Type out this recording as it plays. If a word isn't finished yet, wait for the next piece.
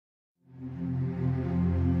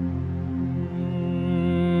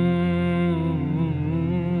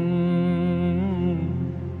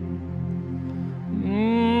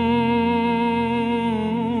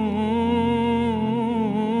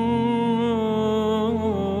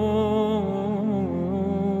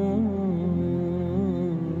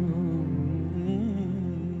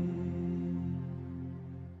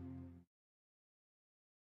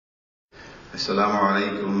Assalamu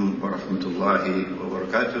alaikum wa rahmatullahi wa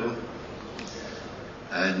barakatuh.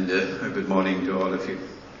 And good morning to all of you.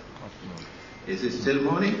 Is it still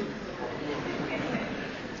morning?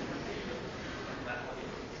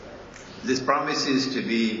 This promises to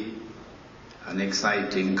be an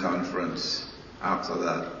exciting conference after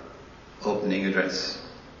that opening address.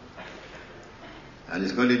 And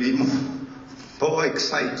it's going to be more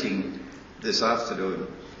exciting this afternoon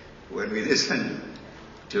when we listen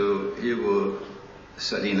to Hugo,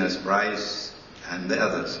 Salinas, Bryce, and the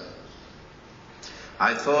others.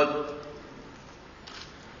 I thought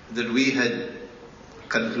that we had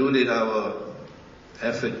concluded our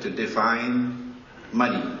effort to define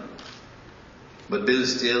money, but Bill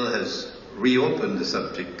Steele has reopened the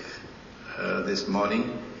subject this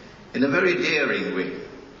morning in a very daring way.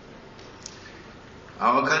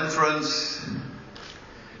 Our conference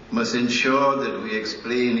must ensure that we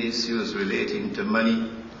explain issues relating to money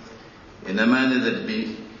in a manner that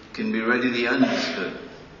can be readily understood,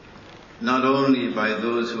 not only by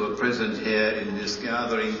those who are present here in this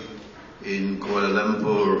gathering in Kuala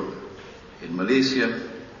Lumpur, in Malaysia,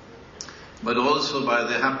 but also by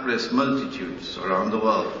the hapless multitudes around the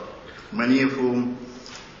world, many of whom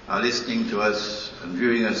are listening to us and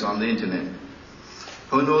viewing us on the internet,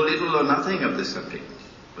 who know little or nothing of the subject,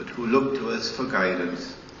 but who look to us for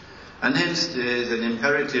guidance. And hence there is an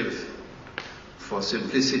imperative for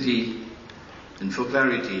simplicity and for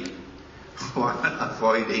clarity, while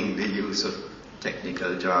avoiding the use of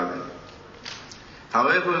technical jargon.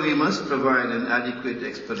 However, we must provide an adequate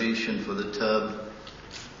explanation for the term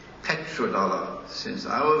petrodollar, since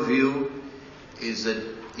our view is that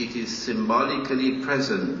it is symbolically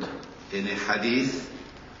present in a hadith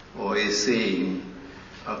or a saying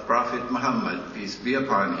of Prophet Muhammad, peace be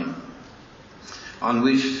upon him, on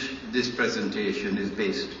which this presentation is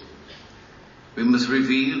based. We must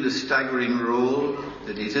reveal the staggering role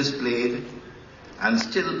that it has played and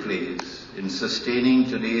still plays in sustaining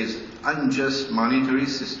today's unjust monetary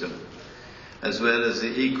system, as well as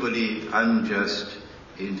the equally unjust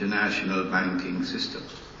international banking system.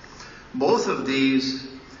 Both of these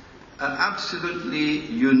are absolutely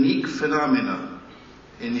unique phenomena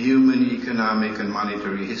in human economic and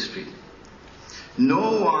monetary history.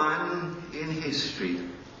 No one in history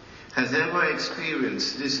has ever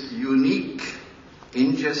experienced this unique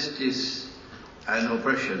injustice and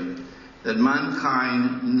oppression that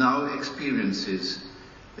mankind now experiences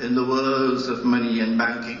in the worlds of money and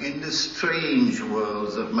banking, in the strange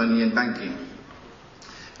worlds of money and banking.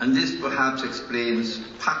 And this perhaps explains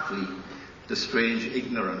partly the strange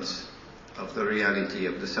ignorance of the reality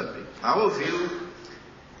of the subject. Our view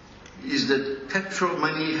is that petro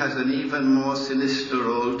money has an even more sinister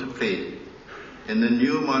role to play in the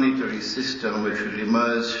new monetary system which will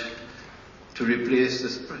emerge to replace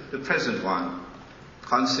the present one,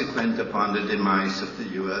 consequent upon the demise of the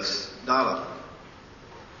US dollar.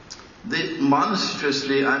 The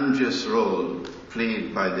monstrously unjust role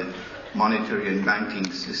played by the monetary and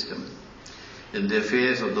banking system in the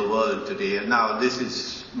affairs of the world today, and now this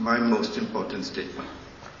is my most important statement.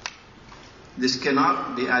 This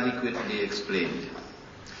cannot be adequately explained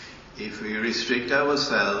if we restrict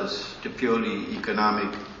ourselves to purely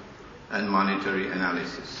economic and monetary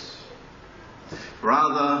analysis.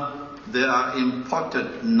 Rather, there are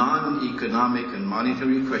important non-economic and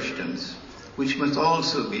monetary questions which must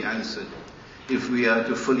also be answered if we are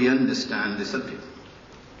to fully understand the subject.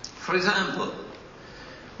 For example,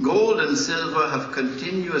 gold and silver have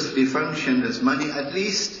continuously functioned as money, at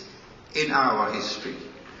least in our history,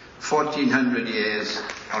 1400 years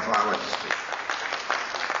of our history.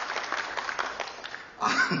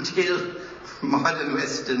 Until modern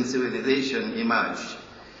Western civilization emerged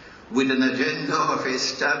with an agenda of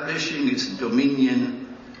establishing its dominion,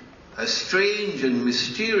 a strange and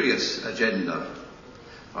mysterious agenda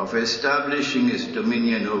of establishing its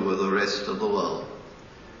dominion over the rest of the world.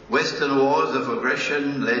 Western wars of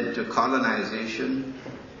aggression led to colonization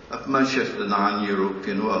of much of the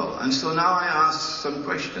non-European world. And so now I ask some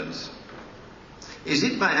questions. Is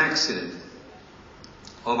it by accident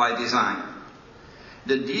or by design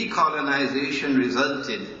that decolonization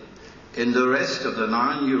resulted in the rest of the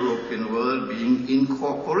non-European world being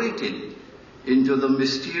incorporated into the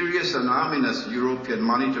mysterious and ominous European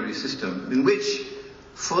monetary system, in which,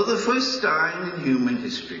 for the first time in human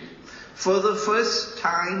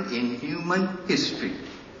history,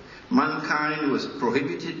 mankind was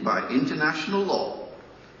prohibited by international law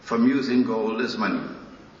from using gold as money,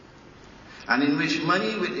 and in which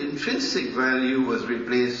money with intrinsic value was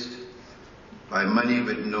replaced by money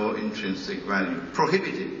with no intrinsic value,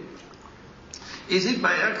 prohibited. Is it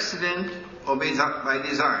by accident or by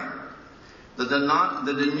design that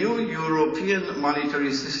the new European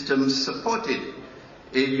monetary system supported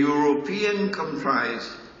a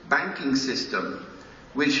European-comprised banking system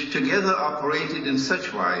which together operated in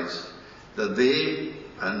such wise that they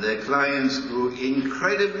and their clients grew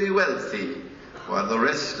incredibly wealthy while the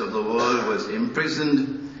rest of the world was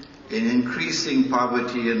imprisoned in increasing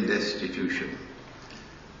poverty and destitution.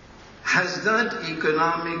 Has that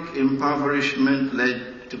economic impoverishment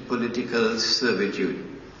led to political servitude?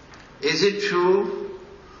 Is it true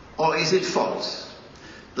or is it false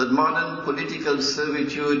that modern political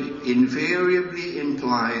servitude invariably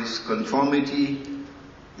implies conformity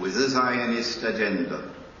with the Zionist agenda?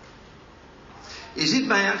 Is it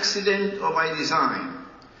by accident or by design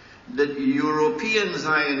that European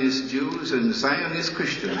Zionist Jews and Zionist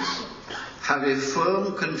Christians have a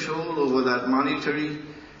firm control over that monetary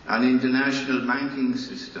and international banking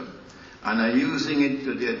system and are using it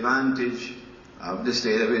to the advantage of the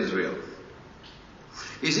State of Israel?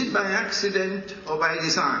 Is it by accident or by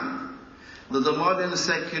design that the modern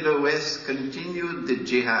secular West continued the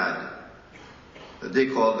jihad that they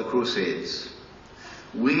call the Crusades,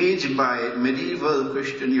 waged by medieval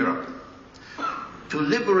Christian Europe to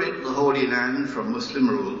liberate the Holy Land from Muslim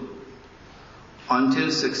rule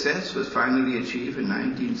until success was finally achieved in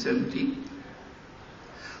 1917?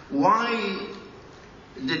 Why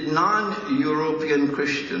did non-European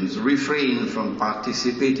Christians refrain from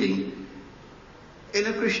participating in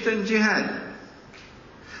a Christian jihad?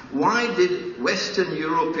 Why did Western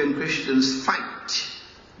European Christians fight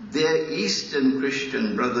their Eastern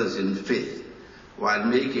Christian brothers in faith while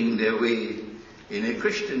making their way in a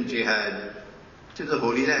Christian jihad to the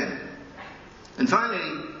Holy Land? And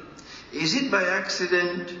finally, is it by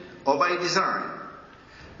accident or by design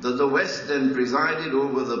that the West then presided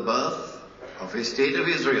over the birth of a State of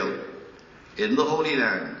Israel in the Holy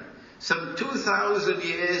Land, some 2,000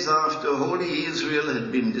 years after Holy Israel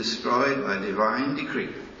had been destroyed by divine decree?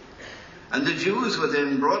 And the Jews were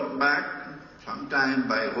then brought back, sometime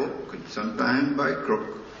by hook and sometime by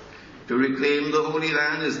crook, to reclaim the Holy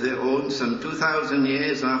Land as their own some 2,000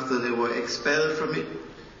 years after they were expelled from it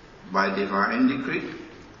by divine decree.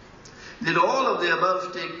 Did all of the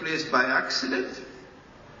above take place by accident?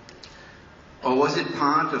 Or was it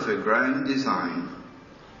part of a grand design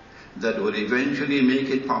that would eventually make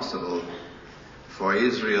it possible for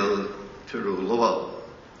Israel to rule the world?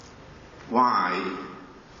 Why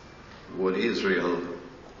would Israel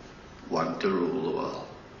want to rule the world?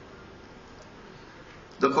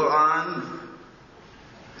 The Quran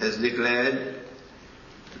has declared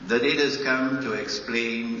that it has come to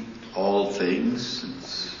explain all things.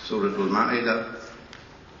 Surah Al-Ma'idah,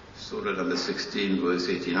 Surah number 16, verse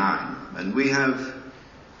 89. And we have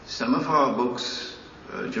some of our books,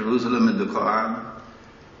 Jerusalem and the Quran,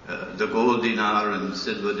 the gold dinar and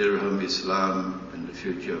silver dirham, Islam and the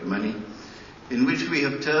future of money, in which we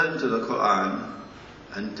have turned to the Quran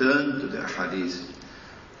and turned to the Hadith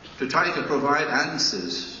to try to provide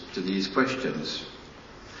answers to these questions.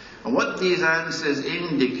 And what these answers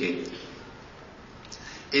indicate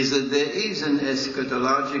is that there is an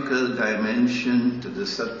eschatological dimension to the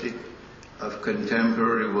subject of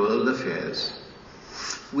contemporary world affairs,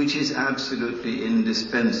 which is absolutely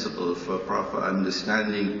indispensable for proper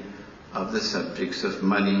understanding of the subjects of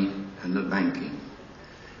money and of banking.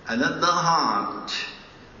 And at the heart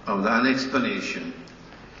of that explanation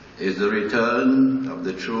is the return of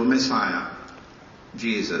the true Messiah,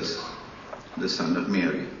 Jesus, the Son of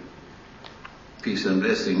Mary. Peace and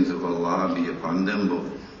blessings of Allah be upon them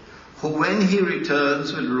both, who when he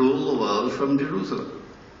returns will rule the world from Jerusalem.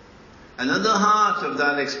 And at the heart of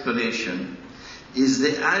that explanation is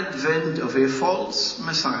the advent of a false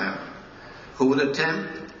Messiah who will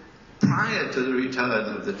attempt, prior to the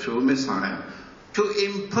return of the true Messiah, to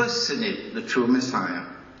impersonate the true Messiah.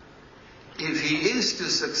 If he is to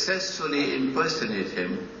successfully impersonate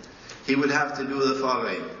him, he would have to do the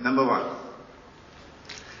following. Number one,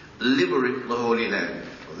 liberate the Holy Land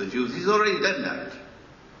for the Jews. He's already done that.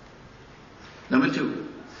 Number two,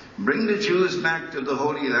 bring the Jews back to the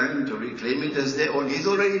Holy Land to reclaim it as their own. He's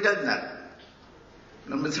already done that.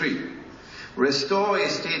 Number three, restore a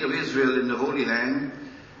state of Israel in the Holy Land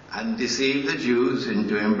and deceive the Jews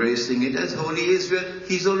into embracing it as Holy Israel.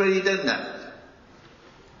 He's already done that.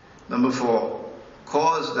 Number four,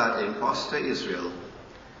 cause that imposter Israel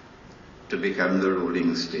to become the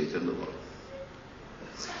ruling state in the world.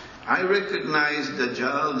 I recognize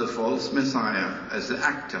Dajjal, the false Messiah, as the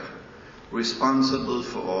actor responsible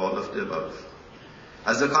for all of the above.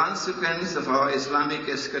 As a consequence of our Islamic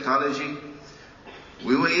eschatology,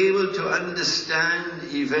 We were able to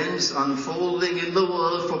understand events unfolding in the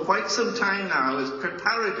world for quite some time now as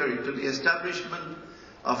preparatory to the establishment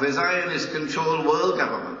of a Zionist-controlled world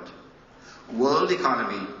government, world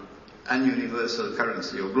economy, and universal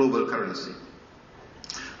currency or global currency.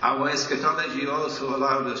 Our eschatology also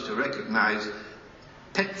allowed us to recognize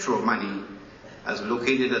petro-money as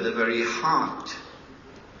located at the very heart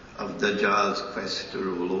of Dajjal's quest to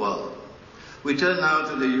rule the world. We turn now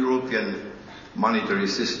to the European monetary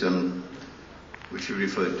system, which we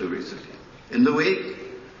referred to recently. In the wake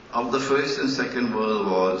of the First and Second World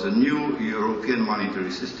Wars, a new European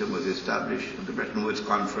monetary system was established at the Bretton Woods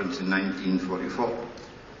Conference in 1944.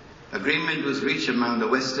 Agreement was reached among the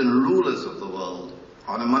Western rulers of the world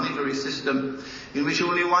on a monetary system in which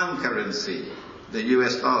only one currency, the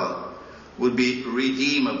US dollar, would be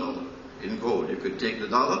redeemable in gold. You could take the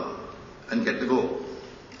dollar and get the gold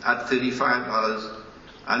at $35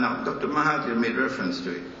 an ounce. Dr. Mahathir made reference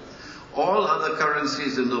to it. All other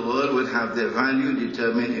currencies in the world would have their value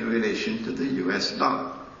determined in relation to the US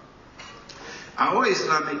dollar. Our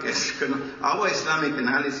Islamic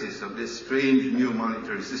analysis of this strange new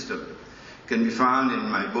monetary system can be found in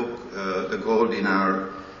my book, The Gold Dinar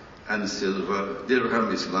and Silver,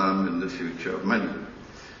 Dirham, Islam and the Future of Money.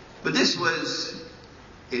 But this was,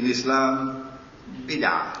 in Islam,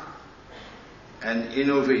 bid'ah, an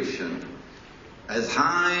innovation as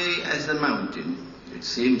high as the mountain. It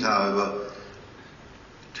seemed, however,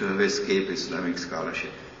 to have escaped Islamic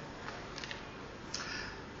scholarship.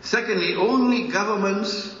 Secondly, only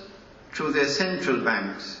governments, through their central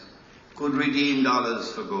banks, could redeem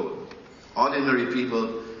dollars for gold. Ordinary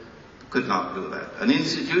people could not do that. An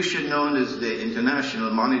institution known as the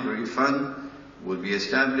International Monetary Fund would be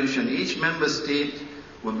established, and each member state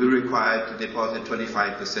would be required to deposit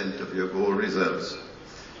 25% of your gold reserves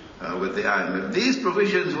with the IMF. These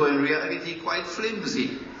provisions were in reality quite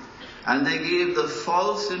flimsy, and they gave the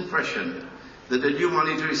false impression that the new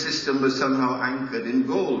monetary system was somehow anchored in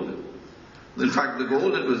gold. In fact, the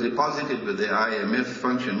gold that was deposited with the IMF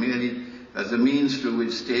functioned merely as a means through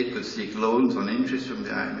which state could seek loans on interest from the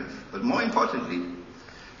IMF. But more importantly,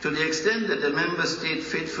 to the extent that the member state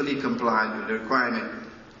faithfully complied with the requirement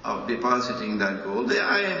of depositing that gold, the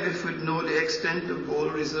IMF would know the extent of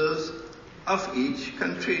gold reserves of each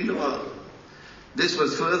country in the world. This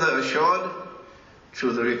was further assured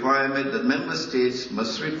through the requirement that member states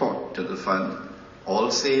must report to the fund all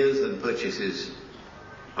sales and purchases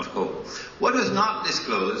of gold. What was not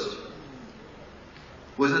disclosed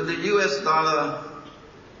was that the US dollar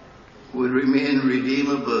would remain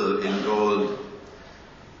redeemable in gold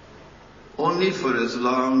only for as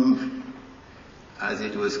long as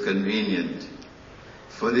it was convenient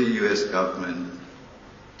for the US government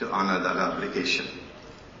to honor that obligation.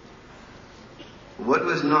 What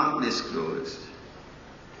was not disclosed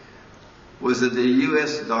was that the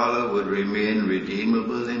US dollar would remain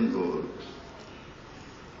redeemable in gold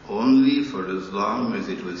only for as long as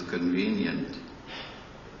it was convenient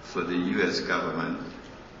for the US government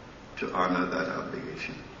to honor that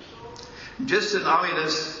obligation. Just as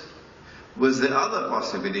ominous was the other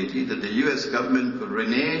possibility that the US government could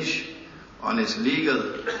renege on its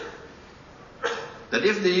legal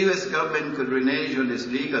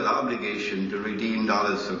obligation to redeem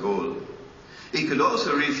dollars for gold, it could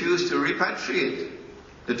also refuse to repatriate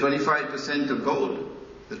the 25% of gold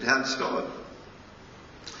that it had stored.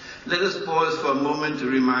 Let us pause for a moment to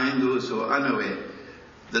remind those who are unaware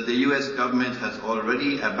that the US government has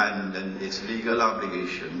already abandoned its legal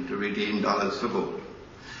obligation to redeem dollars for gold,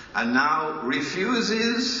 and now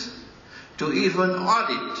refuses to even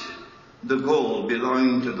audit the gold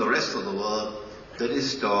belonging to the rest of the world that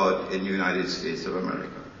is stored in the United States of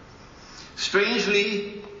America.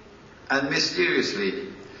 Strangely and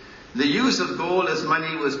mysteriously, the use of gold as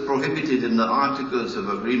money was prohibited in the Articles of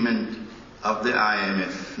Agreement of the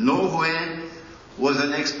IMF. Nowhere was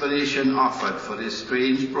an explanation offered for this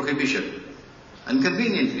strange prohibition, and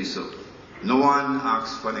conveniently so. No one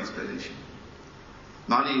asked for an explanation,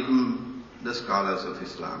 not even the scholars of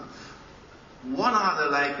Islam. What are the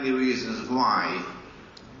likely reasons why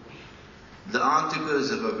the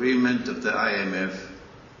Articles of Agreement of the IMF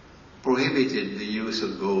prohibited the use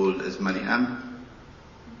of gold as money? I'm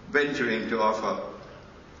venturing to offer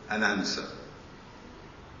an answer.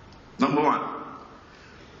 Number one,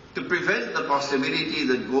 to prevent the possibility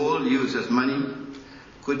that gold used as money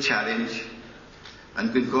could challenge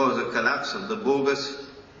and could cause a collapse of the bogus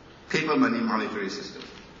paper money monetary system.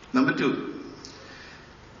 Number two,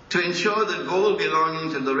 to ensure that gold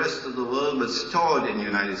belonging to the rest of the world but stored in the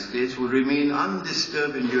United States would remain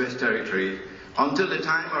undisturbed in US territory until the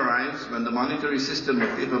time arrives when the monetary system of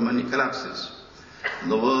paper money collapses.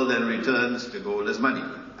 The world then returns to gold as money,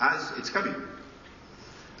 as it's coming.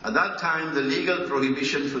 At that time, the legal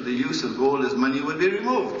prohibition for the use of gold as money would be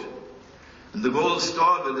removed. And the gold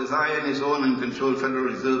stored with the Zionist owned and controlled Federal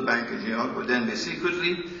Reserve Bank in New York would then be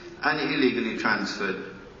secretly and illegally transferred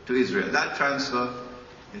to Israel. That transfer,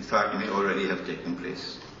 in fact, may already have taken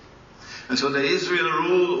place. And so the Israel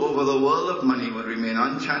rule over the world of money would remain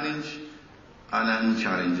unchallenged and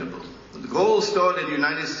unchallengeable. The gold stored in the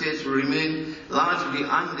United States will remain largely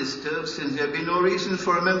undisturbed, since there have been no reason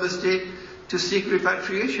for a member state to seek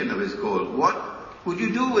repatriation of its gold. What would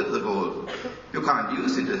you do with the gold? You can't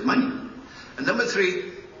use it as money. And number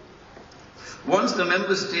three, once the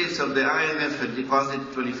member states of the IMF had deposited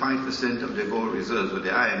 25% of their gold reserves with the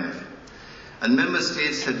IMF, and member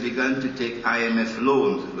states had begun to take IMF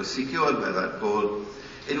loans that were secured by that gold,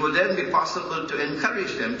 it would then be possible to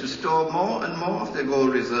encourage them to store more and more of their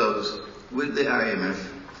gold reserves with the IMF.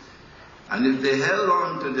 And if they held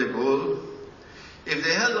on to their gold, they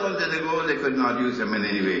could not use them in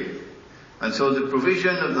any way. And so the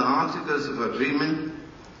provision of the Articles of Agreement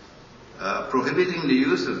prohibiting the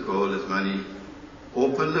use of gold as money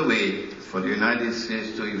opened the way for the United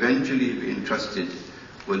States to eventually be entrusted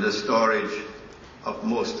with the storage of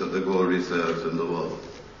most of the gold reserves in the world.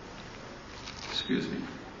 Excuse me.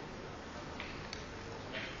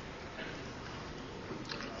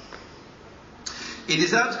 It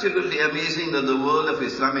is absolutely amazing that the world of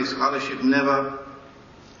Islamic scholarship never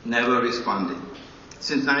responded,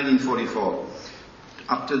 since 1944,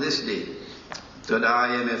 up to this day, to the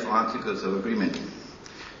IMF Articles of Agreement,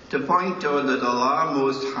 to point out that Allah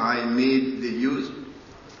Most High made the use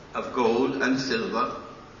of gold and silver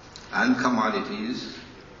and commodities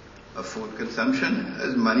of food consumption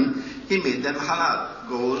as money. He made them halal.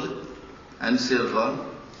 Gold and silver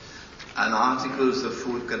and articles of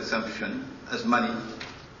food consumption as money.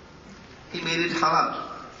 He made it halal.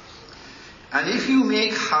 And if you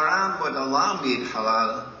make haram what Allah made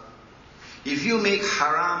halal, if you make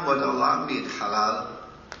haram what Allah made halal,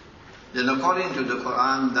 then according to the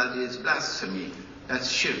Quran, that is blasphemy. That's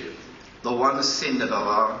shirk. The one sin that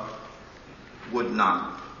Allah would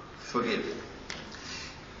not forgive.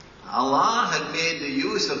 Allah had made the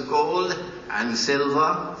use of gold and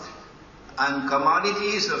silver and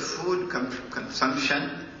commodities of food consumption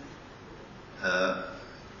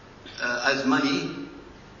as money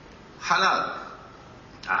halal.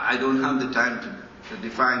 I don't have the time to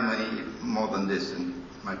define money more than this in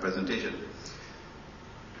my presentation.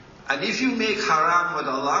 And if you make haram what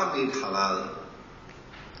Allah made halal,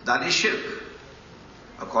 that is shirk,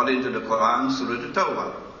 according to the Quran, Surah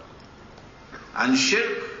At-Tawbah. And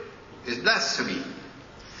shirk is blasphemy.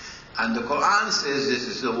 And the Quran says this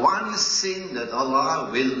is the one sin that Allah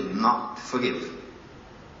will not forgive.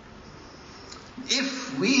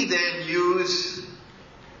 If we then use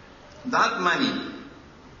that money,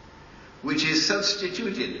 which is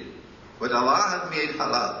substituted, what Allah had made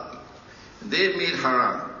halal, they made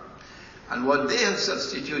haram, and what they have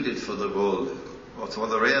substituted for the gold, or for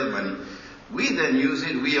the real money, we then use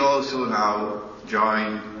it, we also now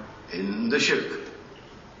join in the shirk.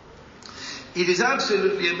 It is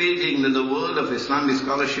absolutely amazing that the world of Islamic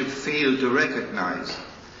scholarship failed to recognize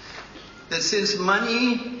that since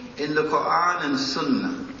money in the Quran and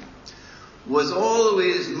Sunnah was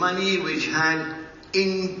always money which had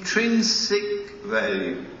intrinsic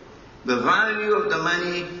value, the value of the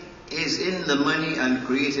money is in the money and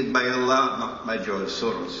created by Allah, not by George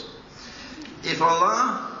Soros. If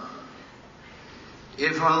Allah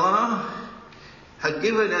had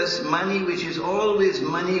given us money which is always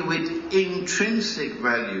money with intrinsic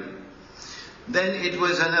value, then it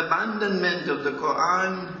was an abandonment of the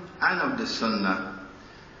Quran and of the Sunnah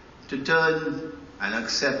to turn and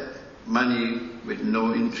accept money with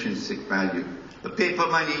no intrinsic value. The paper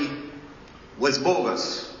money was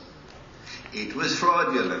bogus. It was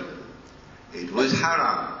fraudulent. It was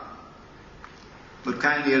haram. But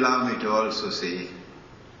kindly allow me to also say,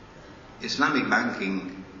 Islamic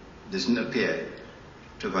banking doesn't appear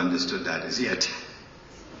to have understood that as yet.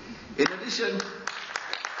 In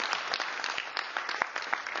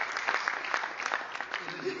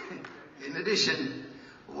addition,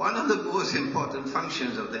 one of the most important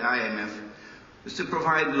functions of the IMF was to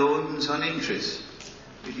provide loans on interest.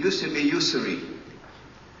 It used to be usury,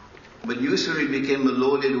 but usury became a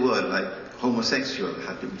loaded word, like homosexual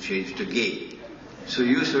had to be changed to gay. So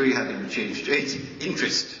usury had to be changed to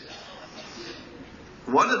interest.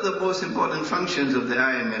 One of the most important functions of the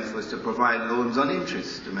IMF was to provide loans on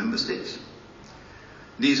interest to member states.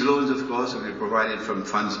 These loans, of course, will be provided from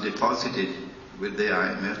funds deposited with the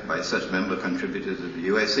IMF by such member contributors of the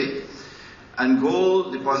USA. and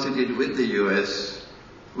gold deposited with the US,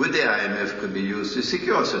 with the IMF, could be used to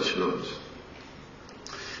secure such loans.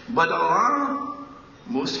 But Allah,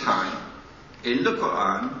 Most High, in the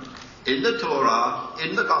Quran, in the Torah,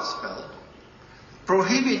 in the Gospel,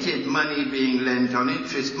 prohibited money being lent on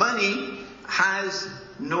interest. Money has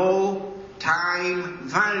no time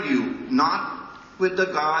value, not with the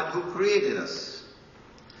God who created us.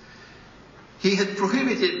 He had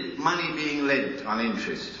prohibited money being lent on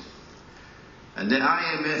interest. And the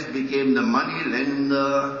IMF became the money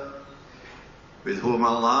lender with whom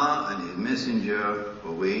Allah and His Messenger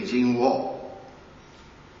were waging war,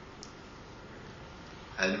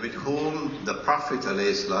 and with whom the Prophet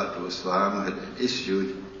ﷺ had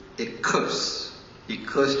issued a curse. He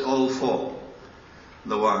cursed all four: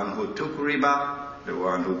 the one who took riba, the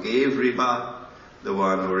one who gave riba, the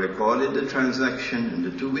one who recorded the transaction, and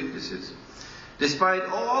the two witnesses. Despite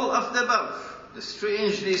all of the above, the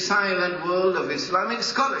strangely silent world of Islamic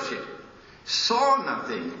scholarship saw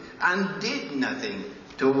nothing and did nothing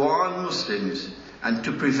to warn Muslims and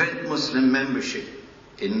to prevent Muslim membership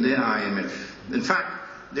in the IMF. In fact,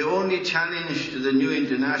 the only challenge to the new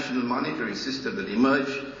international monetary system that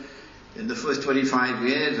emerged in the first 25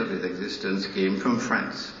 years of its existence came from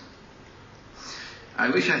France. I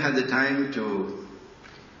wish I had the time to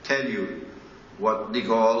tell you what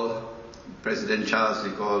President Charles de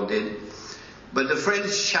Gaulle did, but the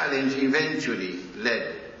French challenge eventually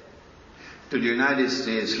led to the United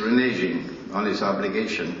States reneging on its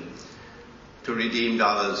obligation to redeem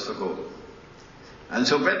dollars for gold. And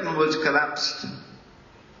so Bretton Woods collapsed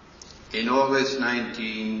in August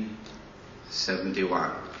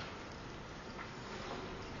 1971.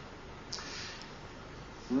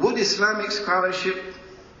 Would Islamic scholarship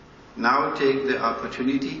now take the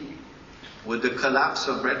opportunity, with the collapse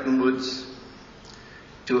of Bretton Woods,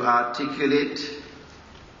 to articulate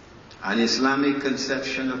an Islamic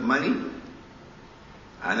conception of money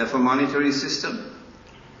and of a monetary system?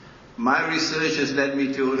 My research has led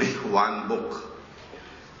me to only one book,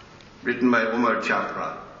 written by Umar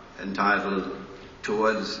Chapra, entitled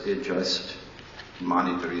Towards a Just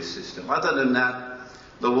Monetary System. Other than that,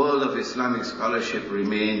 the world of Islamic scholarship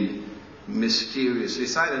remained mysteriously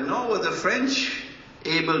silent. Nor were the French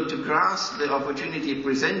able to grasp the opportunity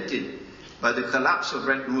presented by the collapse of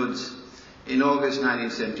Bretton Woods in August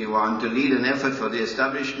 1971 to lead an effort for the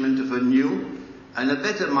establishment of a new and a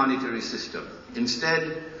better monetary system.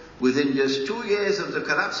 Instead, within just 2 years of the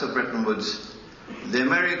collapse of Bretton Woods, the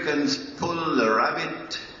Americans pulled the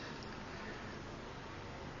rabbit.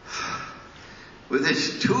 Within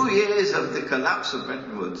 2 years of the collapse of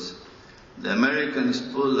Bretton Woods, the Americans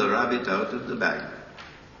pulled the rabbit out of the bag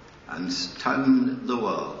and stunned the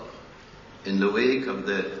world in the wake of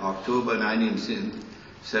the October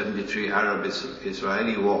 1973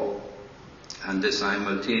 Arab-Israeli war and the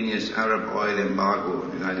simultaneous Arab oil embargo on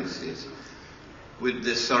the United States, with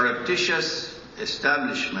the surreptitious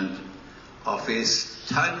establishment of a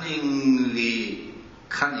stunningly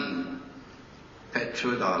cunning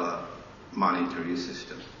petrodollar monetary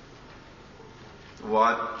system.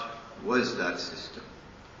 What was that system?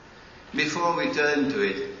 Before we turn to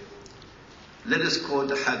it, let us quote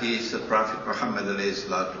the hadith of Prophet Muhammad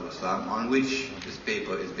ﷺ, on which this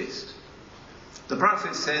paper is based. The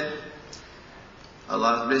Prophet said,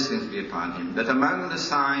 Allah's blessings be upon him, that among the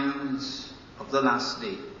signs of the last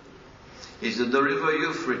day is that the river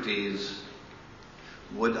Euphrates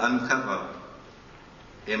would uncover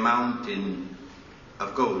a mountain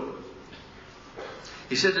of gold.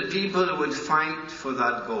 He said that people would fight for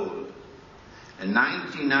that gold, and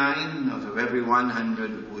 99 out of every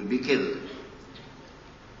 100 would be killed.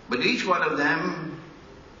 But each one of them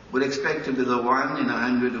would expect to be the one in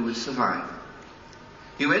 100 who would survive.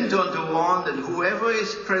 He went on to warn that whoever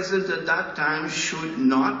is present at that time should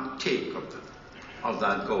not take of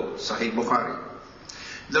that gold. Sahih Bukhari.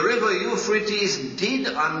 The river Euphrates did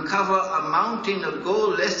uncover a mountain of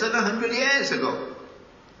gold less than 100 years ago.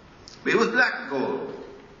 It was black gold,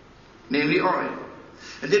 namely oil.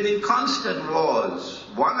 And there have been constant wars,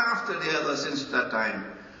 one after the other since that time,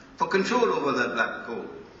 for control over that black gold.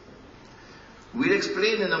 We'll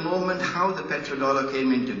explain in a moment how the petrodollar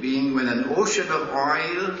came into being when an ocean of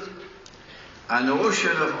oil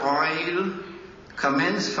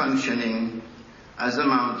commenced functioning as a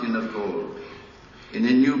mountain of gold in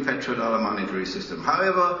a new petrodollar monetary system.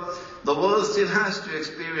 However, the world still has to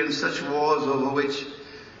experience such wars over which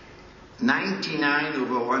 99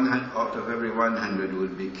 out of every 100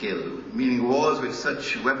 would be killed, meaning wars with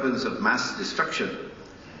such weapons of mass destruction,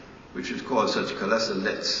 which would cause such colossal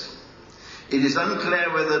deaths. It is unclear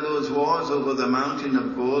whether those wars over the mountain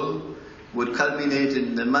of gold would culminate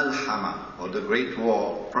in the Malhama, or the Great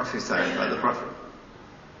War prophesied by the Prophet.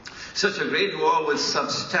 Such a great war would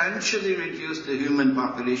substantially reduce the human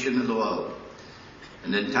population in the world,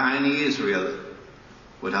 and then tiny Israel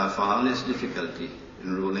would have far less difficulty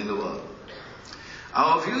in ruling the world.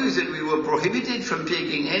 Our view is that we were prohibited from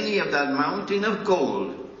taking any of that mountain of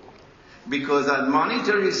gold, because that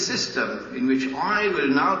monetary system in which oil will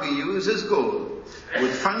now be used as gold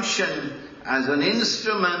would function as an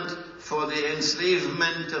instrument for the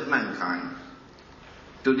enslavement of mankind.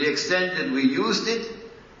 To the extent that we used it,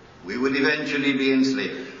 we would eventually be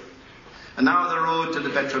enslaved. And now the road to the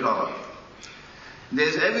petrodollar.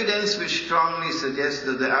 There's evidence which strongly suggests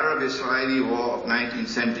that the Arab-Israeli War of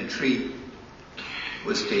 1973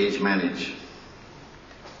 was stage-managed.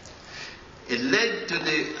 It led to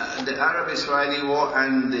the Arab-Israeli War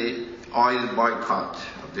and the oil boycott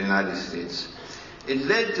of the United States. It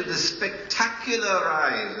led to the spectacular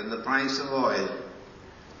rise in the price of oil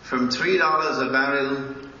from $3 a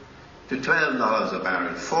barrel to $12 a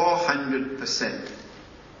barrel, 400%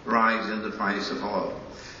 rise in the price of oil.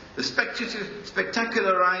 The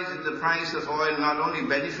spectacular rise in the price of oil not only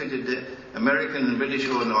benefited the American and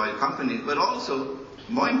British-owned oil companies, but also,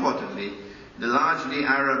 more importantly, the largely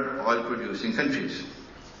Arab oil-producing countries.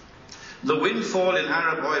 The windfall in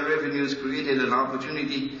Arab oil revenues created an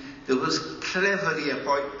opportunity that was cleverly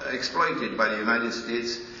exploited by the United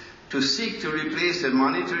States to seek to replace a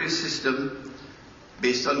monetary system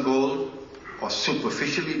based on gold, or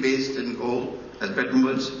superficially based in gold, as Bretton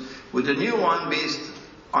Woods, with a new one based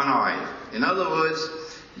on oil. In other words,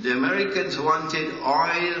 the Americans wanted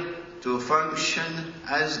oil to function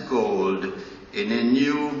as gold in a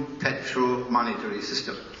new petro-monetary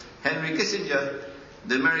system. Henry Kissinger,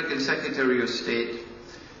 the American Secretary of State,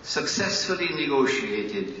 successfully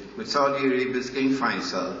negotiated with Saudi Arabia's King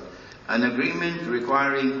Faisal an agreement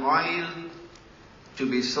requiring oil to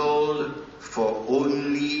be sold for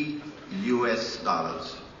only US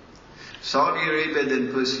dollars. Saudi Arabia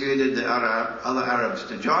then persuaded the other Arabs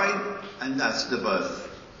to join, and that's the birth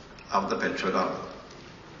of the petrodollar.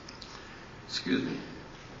 Excuse me.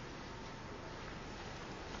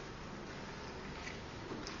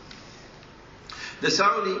 The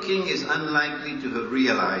Saudi king is unlikely to have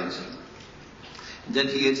realized that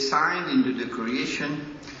he had signed into the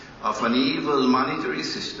creation of an evil monetary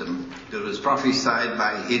system that was prophesied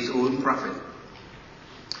by his own prophet.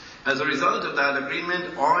 As a result of that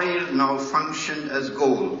agreement, oil now functioned as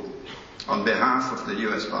gold on behalf of the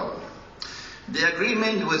US power. The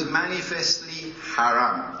agreement was manifestly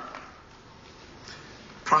haram.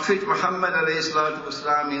 Prophet Muhammad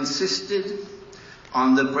ﷺ insisted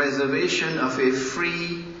on the preservation of a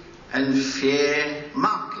free and fair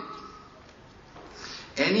market.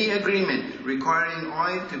 Any agreement requiring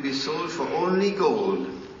oil to be sold for only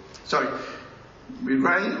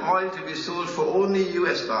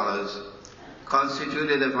US dollars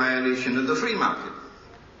constituted a violation of the free market.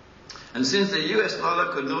 And since the US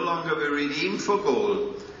dollar could no longer be redeemed for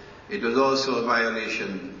gold, it was also a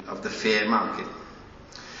violation of the fair market.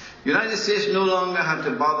 The United States no longer had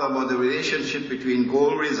to bother about the relationship between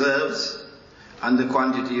gold reserves and the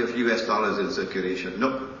quantity of US dollars in circulation.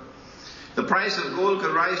 No. The price of gold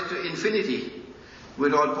could rise to infinity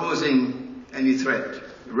without posing any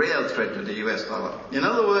real threat to the US dollar. In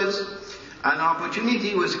other words, an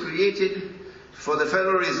opportunity was created for the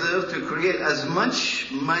Federal Reserve to create as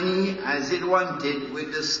much money as it wanted,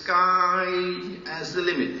 with the sky as the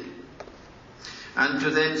limit, and to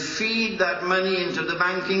then feed that money into the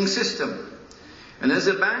banking system. And as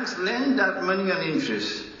the banks lend that money on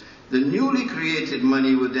interest, the newly created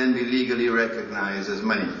money would then be legally recognized as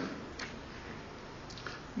money.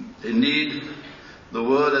 Indeed, the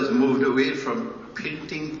world has moved away from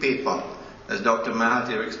printing paper, as Dr.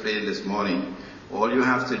 Mahathir explained this morning. All you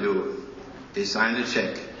have to do is sign a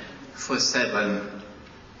check for $7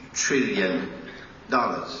 trillion.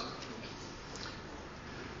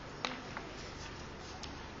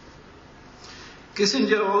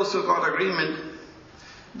 Kissinger also got agreement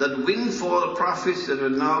that windfall profits that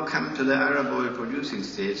would now come to the Arab oil producing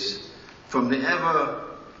states from the ever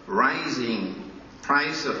rising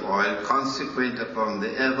price of oil consequent upon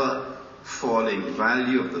the ever falling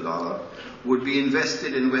value of the dollar would be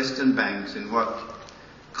invested in Western banks in what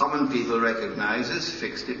common people recognize as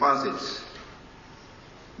fixed deposits.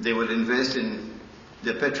 They would invest in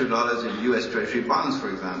their petrodollars in US Treasury bonds, for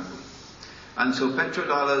example. And so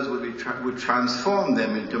petrodollars would transform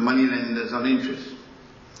them into moneylenders on interest.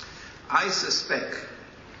 I suspect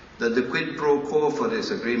that the quid pro quo for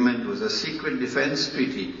this agreement was a secret defense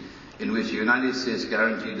treaty in which the United States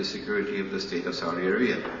guaranteed the security of the state of Saudi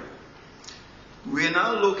Arabia. We are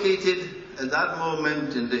now located at that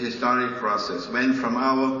moment in the historic process, when from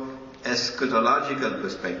our eschatological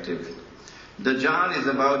perspective, Dajjal is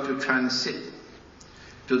about to transit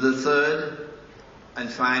to the third and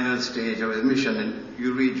final stage of his mission. And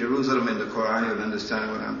you read Jerusalem in the Quran, you'll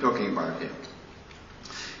understand what I'm talking about here.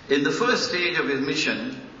 In the first stage of his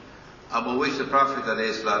mission, about which the Prophet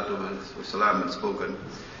ﷺ had spoken,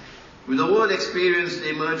 the world experienced the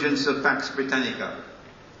emergence of Pax Britannica,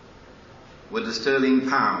 with the sterling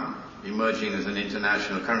pound emerging as an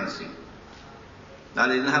international currency. That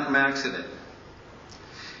didn't happen by accident.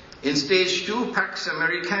 In stage 2, Pax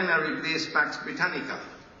Americana replaced Pax Britannica,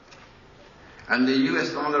 and the US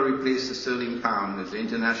dollar replaced the sterling pound as the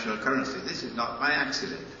international currency. This is not by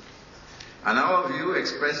accident. And our view,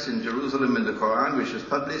 expressed in Jerusalem in the Quran, which was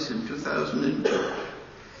published in 2002,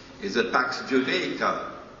 is that Pax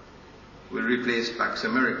Judaica will replace Pax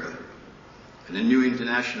America, and a new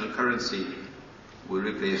international currency will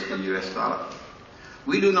replace the US dollar.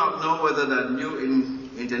 We do not know whether that new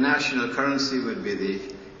international currency would be the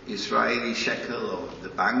Israeli shekel or the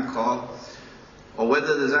bankor, or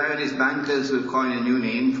whether the Zionist bankers will coin a new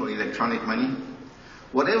name for electronic money.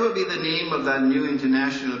 Whatever be the name of that new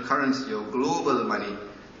international currency or global money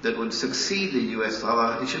that would succeed the US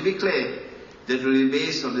dollar, it should be clear that it will be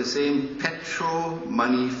based on the same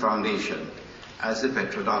petro-money foundation as the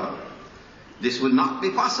petrodollar. This would not be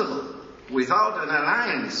possible without an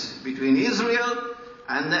alliance between Israel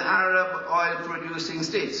and the Arab oil-producing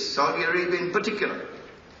states, Saudi Arabia in particular.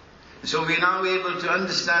 So we are now able to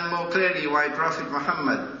understand more clearly why Prophet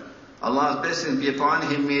Muhammad, Allah's blessings be upon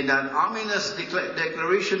him, made that ominous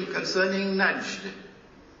declaration concerning Najd.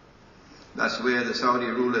 That's where the Saudi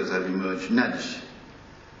rulers have emerged, Najd.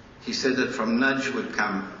 He said that from Najd would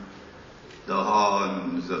come the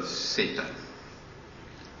horns of Satan.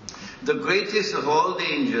 The greatest of all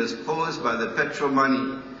dangers posed by the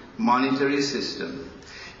petro-money monetary system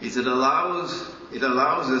is it allows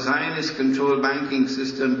the Zionist-controlled banking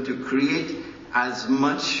system to create as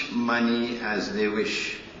much money as they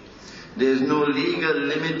wish. There is no legal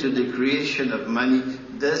limit to the creation of money.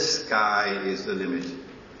 The sky is the limit.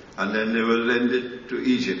 And then they will lend it to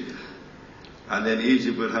Egypt. And then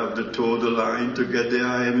Egypt will have to toe the line to get the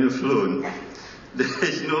IMF loan. There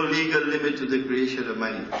is no legal limit to the creation of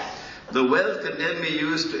money. The wealth can then be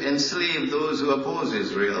used to enslave those who oppose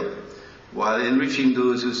Israel, while enriching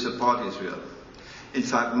those who support Israel. In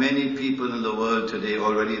fact, many people in the world today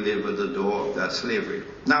already live at the door of that slavery.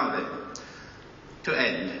 Now then, to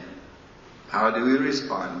end, how do we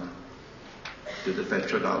respond to the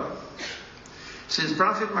petrodollar? Since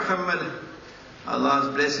Prophet Muhammad,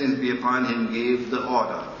 Allah's blessings be upon him, gave the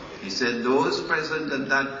order, he said those present at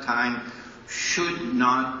that time should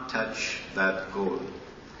not touch that gold.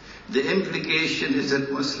 The implication is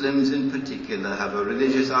that Muslims in particular have a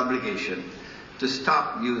religious obligation to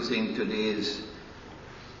stop using today's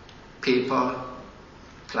paper,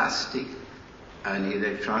 plastic, and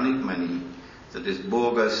electronic money that is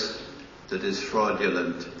bogus, that is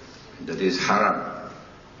fraudulent, that is haram.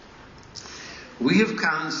 We have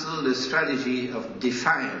counseled a strategy of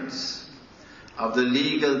defiance of the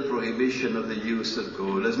legal prohibition of the use of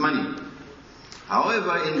gold as money.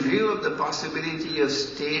 However, in view of the possibility of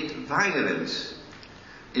state violence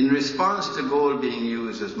in response to gold being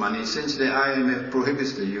used as money, since the IMF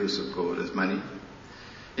prohibits the use of gold as money,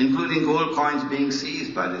 including gold coins being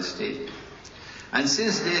seized by the state, and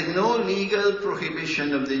since there is no legal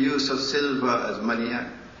prohibition of the use of silver as money,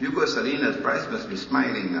 Hugo Salinas' price must be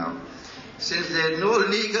smiling now. Since there is no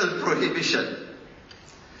legal prohibition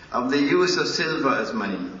of the use of silver as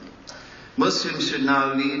money, Muslims should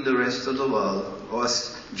now lead the rest of the world, or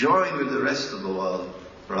join with the rest of the world,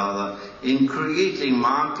 rather, in creating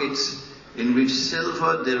markets in which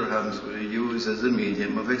silver dirhams will be used as a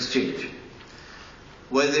medium of exchange.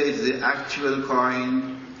 Whether it's the actual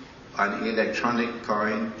coin, an electronic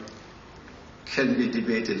coin, can be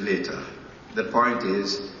debated later. The point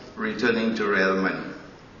is returning to real money.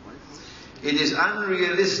 It is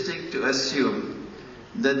unrealistic to assume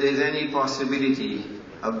that there is any possibility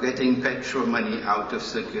of getting petrol money out of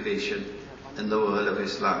circulation in the world of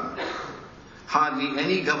Islam. Hardly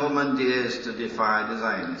any government dares to defy the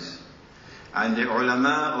Zionists. And the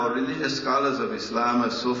ulama or religious scholars of Islam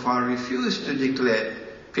have so far refused to declare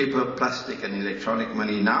paper, plastic and electronic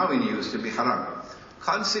money now in use to be haram.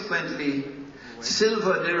 Consequently,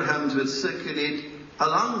 silver dirhams will circulate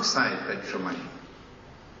alongside petrol money.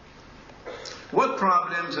 What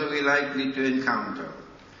problems are we likely to encounter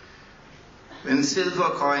when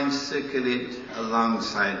silver coins circulate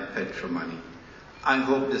alongside petrol money? I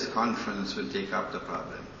hope this conference will take up the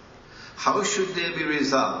problem. How should they be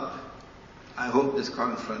resolved? I hope this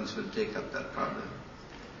conference will take up that problem.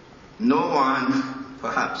 No one,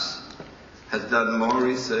 perhaps, has done more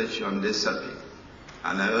research on this subject,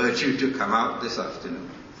 and I urge you to come out this afternoon.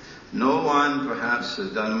 No one, perhaps,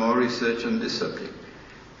 has done more research on this subject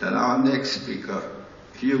than our next speaker,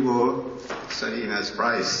 Hugo Salinas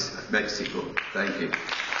Price of Mexico. Thank you.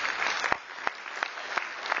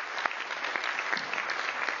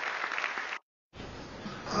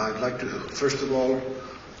 I'd like to, first of all,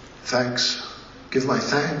 give my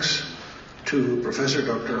thanks to Professor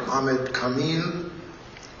Dr. Ahmed Kamil,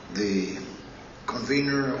 the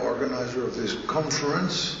convener, organizer of this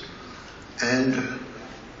conference, and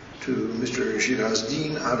to Mr.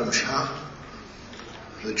 Shirazdeen Adam Shah,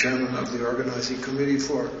 the chairman of the organizing committee,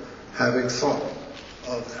 for having thought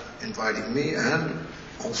of inviting me. And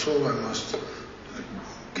also I must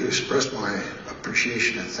express my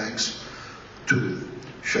appreciation and thanks to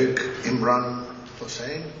Sheikh Imran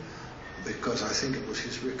Hosein, because I think it was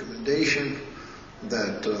his recommendation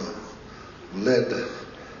that led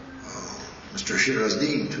Mr.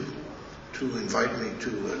 Shirazdeen to invite me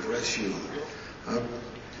to address you. I'm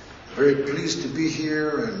very pleased to be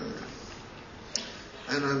here,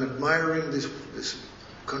 and I'm admiring this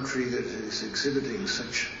country that is exhibiting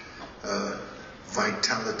such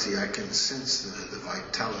vitality. I can sense the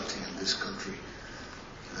vitality in this country,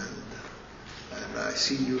 and I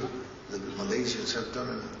see the Malaysians have done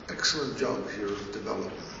an excellent job here of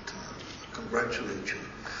development. I congratulate you.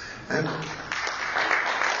 And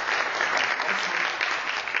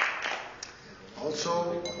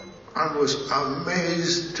also, I was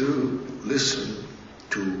amazed to listen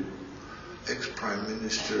to ex-Prime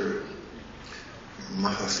Minister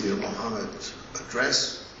Mahathir Mohamad's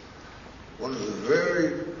address.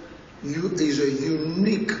 He's a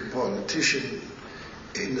unique politician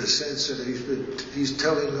in the sense that he's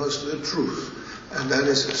telling us the truth, and that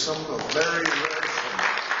is a very rare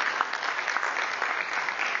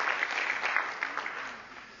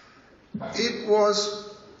thing. It was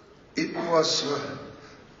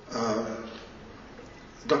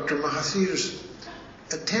Dr. Mahathir's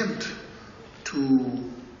attempt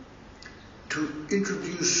to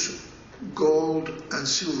introduce gold and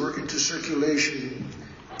silver into circulation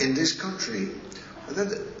in this country.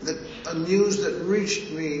 A news that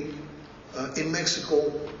reached me in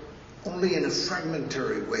Mexico only in a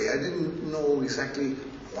fragmentary way. I didn't know exactly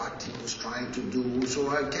what he was trying to do, so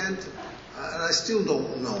and I still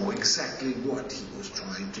don't know exactly what he was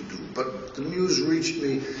trying to do. But the news reached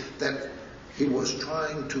me that he was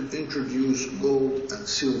trying to introduce gold and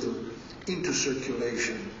silver into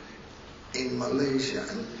circulation in Malaysia.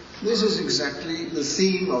 And this is exactly the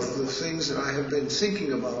theme of the things that I have been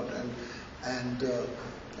thinking about and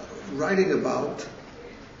writing about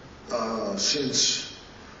since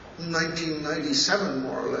 1997,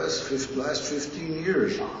 more or less, last 15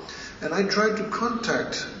 years. And I tried to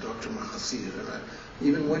contact Dr. Mahathir, and I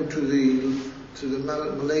even went to the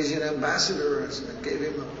Malaysian ambassador and gave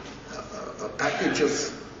him a package of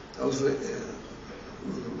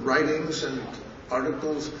writings and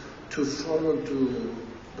articles to forward to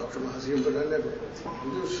Dr. Mahathir, but I never. He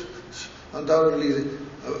was undoubtedly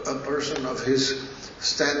a person of his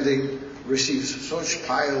standing receives such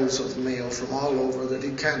piles of mail from all over that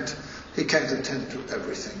he can't attend to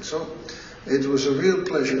everything. So it was a real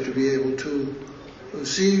pleasure to be able to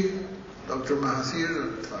see Dr.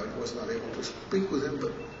 Mahathir. I was not able to speak with him,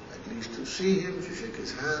 but at least to see him, to shake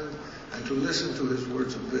his hand, and to listen to his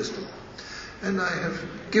words of wisdom. And I have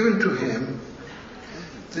given to him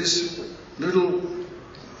this little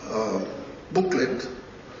booklet,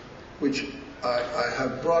 which I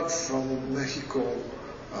have brought from Mexico,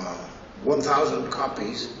 1,000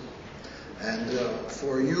 copies, and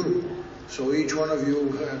for you, so each one of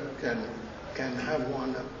you can have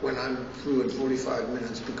one when I'm through in 45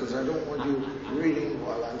 minutes, because I don't want you reading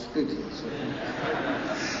while I'm speaking.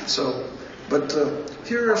 But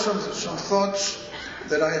here are some thoughts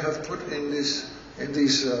that I have put in this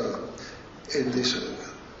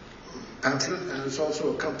pamphlet, and it's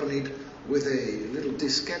also accompanied with a little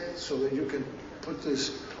diskette so that you can put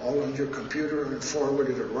this all on your computer and forward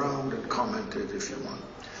it around and comment it if you want.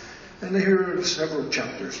 And here are several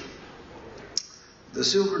chapters. The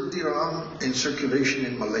silver dirham in circulation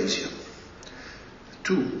in Malaysia.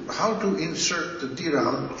 2. How to insert the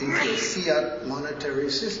dirham into a fiat monetary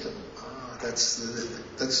system. That's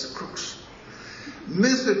the crux.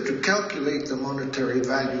 Method to calculate the monetary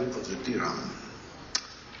value of the dirham.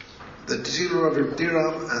 The silver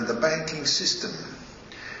dirham and the banking system.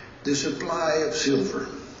 The supply of silver.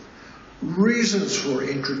 Reasons for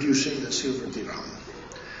introducing the silver dirham.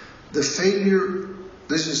 The failure,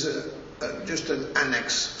 this is just an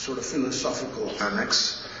annex, sort of philosophical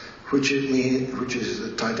annex, which is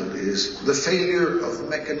the title is The Failure of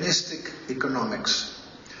Mechanistic Economics.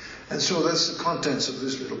 And so that's the contents of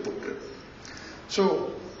this little booklet.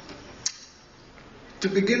 So, to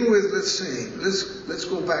begin with, let's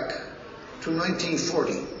go back to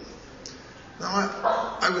 1940. Now,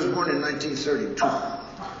 I was born in 1932,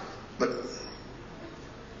 but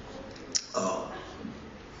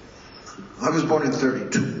I was born in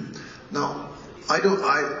 32. Now, I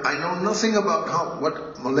know nothing about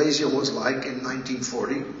what Malaysia was like in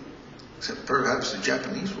 1940, except perhaps the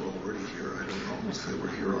Japanese were already here. I don't know if they were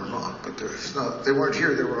here or not, but they weren't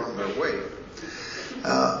here. They were on their way.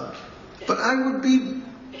 But I would be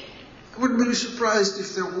surprised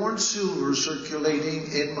if there weren't silver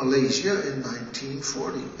circulating in Malaysia in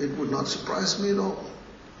 1940. It would not surprise me at all.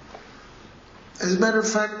 As a matter of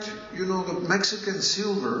fact, you know, the Mexican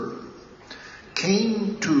silver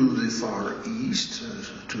came to the Far East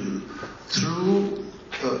through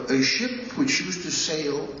a ship which used to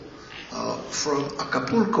sail from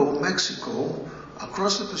Acapulco, Mexico,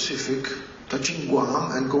 across the Pacific, touching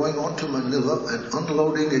Guam and going on to Manila and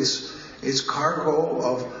unloading its cargo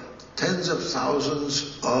of tens of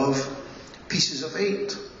thousands of pieces of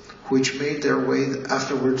 8, which made their way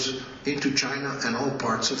afterwards into China and all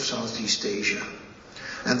parts of Southeast Asia.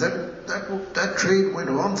 And that trade went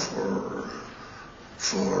on for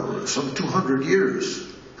some 200 years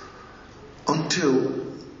until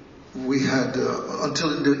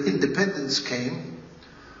the independence came.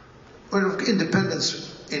 Well, independence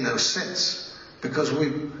in a sense, because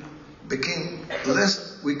we became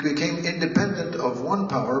independent of one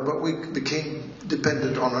power, but we became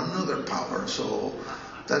dependent on another power. So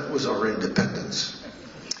that was our independence,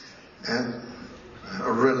 and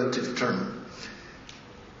a relative term.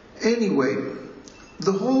 Anyway,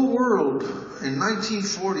 the whole world in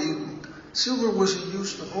 1940, silver was in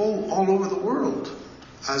use all over the world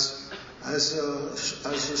as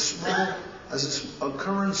a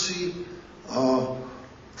currency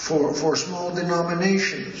for small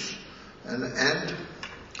denominations. And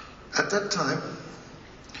at that time,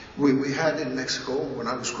 we had in Mexico, when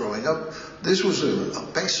I was growing up, this was a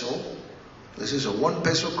peso. This is a 1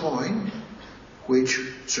 peso coin, which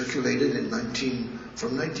circulated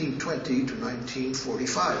from 1920 to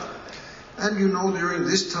 1945. And you know, during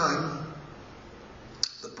this time,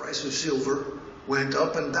 the price of silver went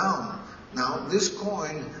up and down. Now, this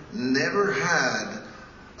coin never had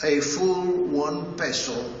a full 1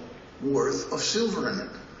 peso worth of silver in it.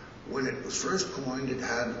 When it was first coined, it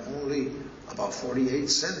had only about 48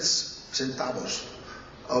 centavos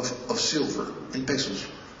of silver in pesos.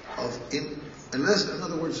 In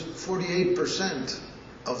other words, 48%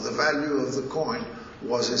 of the value of the coin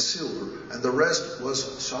was as silver, and the rest was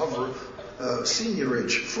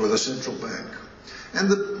seigniorage for the central bank. And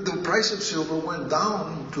the price of silver went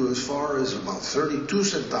down to as far as about 32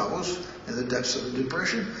 centavos in the depths of the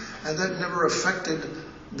Depression, and that never affected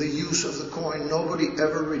the use of the coin. Nobody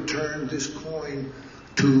ever returned this coin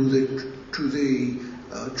to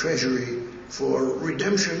the treasury for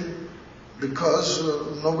redemption, because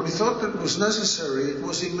nobody thought that it was necessary. It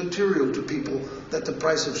was immaterial to people that the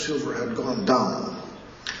price of silver had gone down.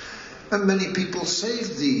 And many people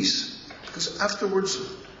saved these, because afterwards,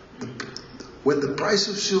 when the price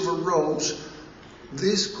of silver rose,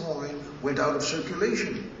 this coin went out of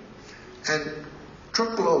circulation. And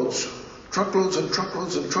truckloads and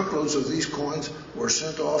truckloads and truckloads of these coins were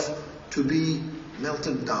sent off to be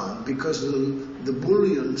melted down, because the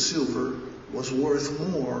bullion silver was worth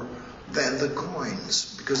more than the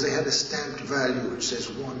coins, because they had a stamped value which says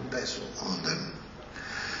 1 peso on them.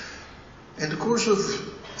 In the course of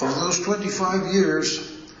those 25 years,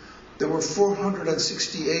 there were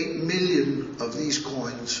 468 million of these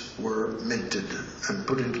coins were minted and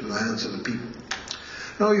put into the hands of the people.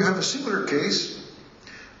 Now you have a similar case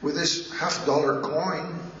with this $50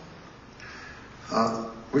 coin,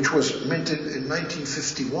 which was minted in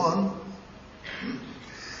 1951.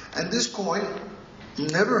 And this coin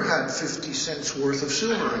never had 50 cents worth of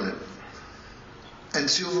silver in it. And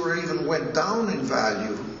silver even went down in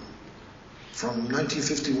value from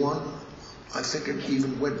 1951. I think it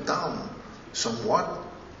even went down somewhat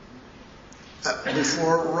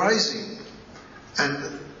before rising.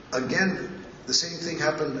 And again, the same thing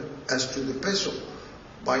happened as to the peso.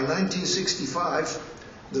 By 1965,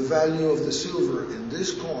 the value of the silver in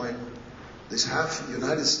this coin, this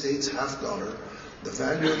United States $50, the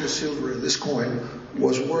value of the silver in this coin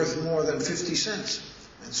was worth more than 50 cents.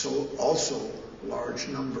 And so also large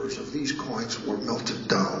numbers of these coins were melted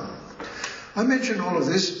down. I mention all of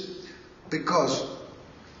this because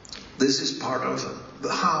this is part of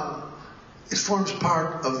how It forms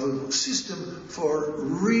part of the system for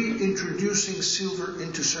reintroducing silver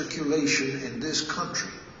into circulation in this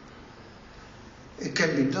country. It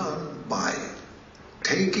can be done by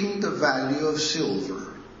taking the value of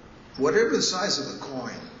silver, whatever the size of the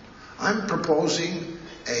coin. I'm proposing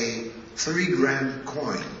a 3-gram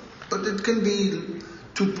coin, but it can be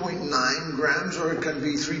 2.9 grams, or it can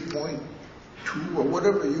be 3.2, or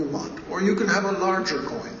whatever you want. Or you can have a larger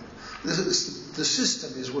coin. The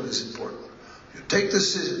system is what is important. You take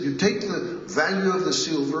the value of the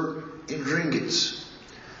silver in ringgits.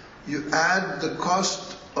 You add the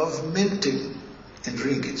cost of minting in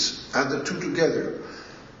ringgits. Add the two together.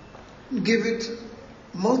 Give it,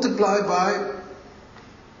 multiply by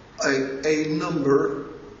a number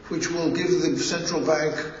which will give the central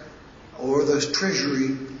bank or the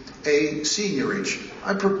treasury a seigniorage.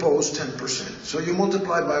 I propose 10%. So you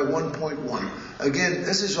multiply by 1.1. Again,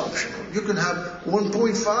 this is optional. You can have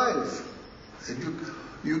 1.5.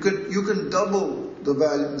 You can double the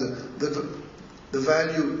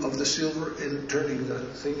value of the silver in turning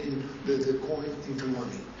the coin into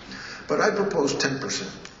money. But I propose 10%.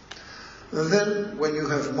 And then when you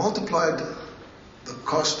have multiplied the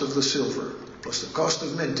cost of the silver plus the cost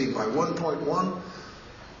of minting by 1.1,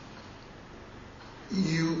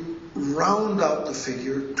 you round out the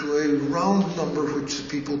figure to a round number which the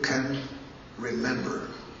people can remember.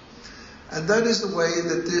 And that is the way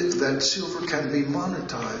that silver can be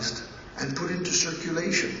monetized and put into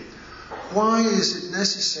circulation. Why is it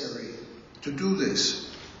necessary to do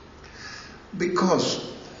this?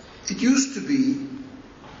 Because it used to be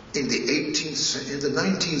in the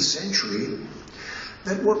 19th century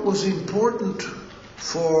that what was important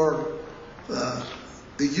for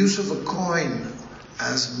the use of a coin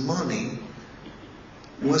as money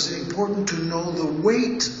was important to know the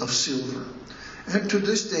weight of silver. And to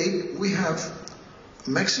this day, we have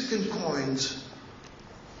Mexican coins,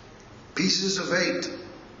 pieces of 8,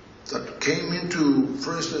 that came into,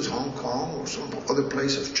 for instance, Hong Kong or some other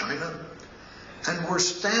place of China, and were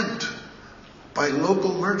stamped by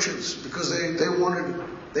local merchants because they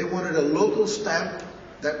wanted a local stamp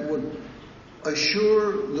that would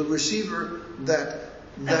assure the receiver that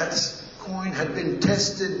that coin had been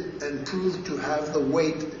tested and proved to have the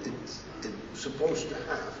weight it's supposed to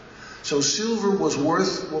have. So silver was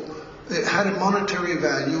it had a monetary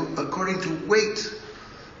value according to weight,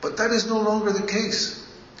 but that is no longer the case.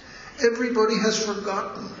 Everybody has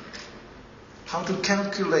forgotten how to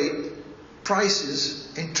calculate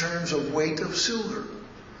prices in terms of weight of silver.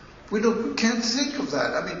 We can't think of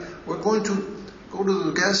that. I mean, we're going to go to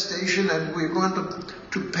the gas station and we're going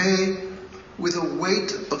to pay with a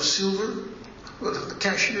weight of silver. Well, the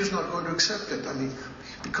cashier is not going to accept it. I mean,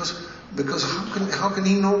 because how can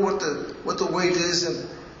he know what the weight is? And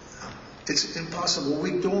it's impossible.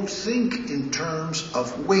 We don't think in terms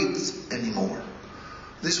of weight anymore.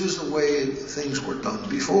 This was the way things were done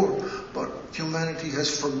before, but humanity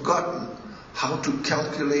has forgotten how to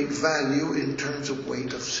calculate value in terms of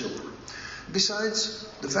weight of silver. Besides,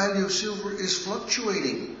 the value of silver is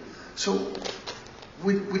fluctuating, so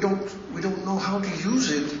we don't know how to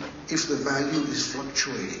use it if the value is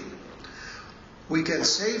fluctuating. We can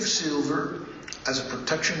save silver as a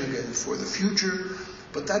protection again for the future,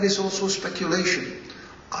 but that is also speculation.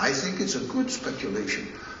 I think it's a good speculation,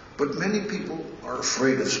 but many people are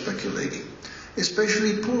afraid of speculating,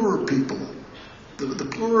 especially poorer people. The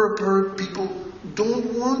poorer people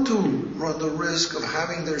don't want to run the risk of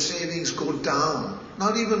having their savings go down.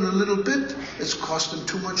 Not even a little bit. It's cost them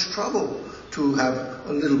too much trouble to have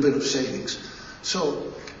a little bit of savings.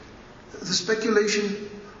 So the speculation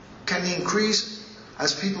can increase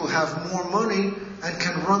as people have more money and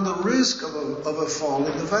can run the risk of a fall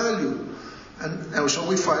in the value. And so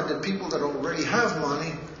we find that people that already have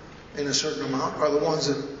money in a certain amount are the ones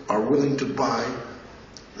that are willing to buy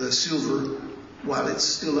the silver while it's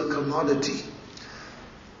still a commodity.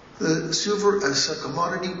 The silver as a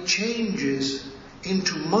commodity changes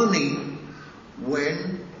into money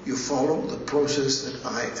when you follow the process that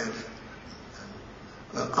I am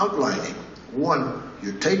outlining. 1,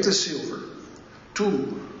 you take the silver.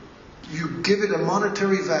 2, you give it a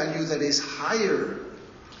monetary value that is higher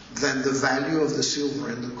than the value of the silver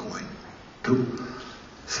in the coin. 2.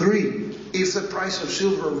 3, if the price of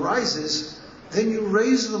silver rises, then you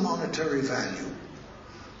raise the monetary value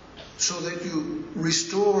so that you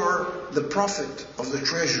restore the profit of the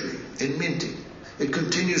treasury in minting. It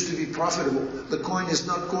continues to be profitable. The coin is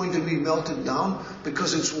not going to be melted down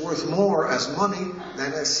because it's worth more as money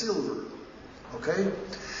than as silver. Okay?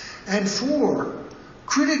 And 4,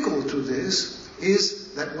 critical to this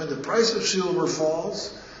is that when the price of silver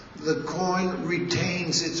falls, the coin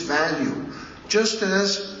retains its value. Just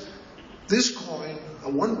as this coin, a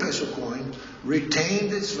 1 peso coin,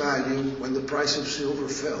 retained its value when the price of silver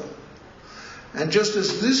fell. And just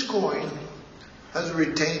as this coin has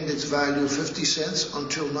retained its value 50 cents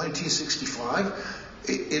until 1965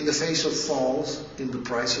 in the face of falls in the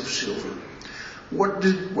price of silver. What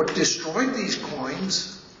destroyed these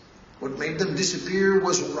coins, what made them disappear,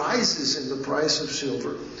 was rises in the price of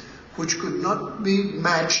silver, which could not be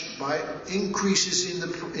matched by increases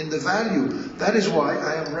in the value. That is why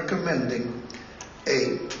I am recommending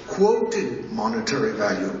a quoted monetary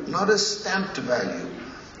value, not a stamped value.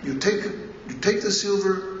 You take the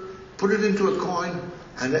silver, put it into a coin,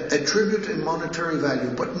 and attribute a monetary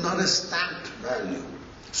value, but not a stamped value,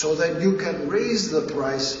 so that you can raise the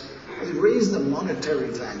price, raise the monetary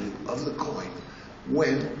value of the coin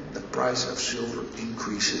when the price of silver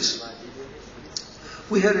increases.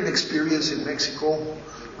 We had an experience in Mexico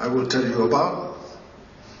I will tell you about.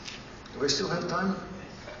 Do I still have time?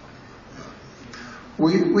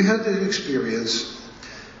 We had an experience.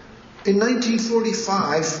 In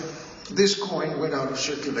 1945, this coin went out of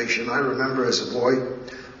circulation. I remember as a boy,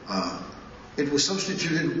 it was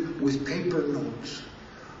substituted with paper notes.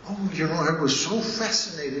 Oh, you know, I was so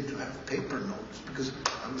fascinated to have paper notes because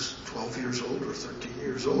I was 12 years old or 13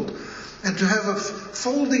 years old. And to have a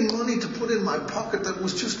folding money to put in my pocket, that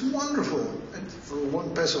was just wonderful. And for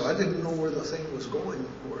 1 peso, I didn't know where the thing was going,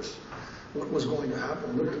 of course, what was going to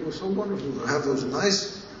happen. But it was so wonderful to have those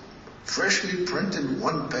nice, freshly printed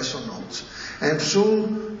 1 peso notes. And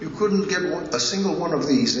soon you couldn't get a single one of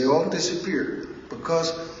these. They all disappeared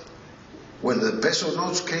because when the peso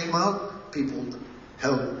notes came out, people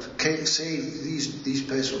helped save these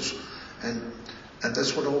pesos. And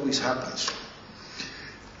that's what always happens.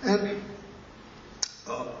 And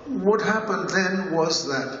what happened then was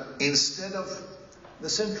that instead of the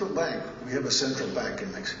central bank, we have a central bank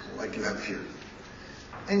in Mexico, like you have here.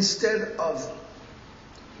 Instead of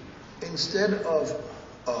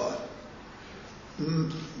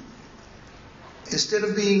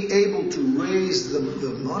being able to raise the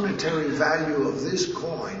monetary value of this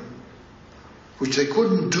coin, which they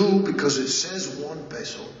couldn't do because it says 1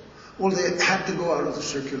 peso, well, they had to go out of the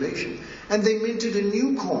circulation. And they minted a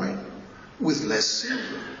new coin with less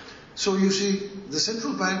silver. So you see, the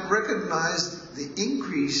central bank recognized the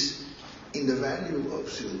increase in the value of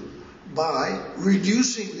silver by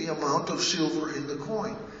reducing the amount of silver in the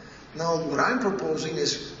coin. Now, what I'm proposing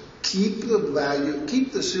is keep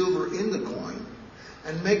the silver in the coin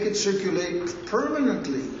and make it circulate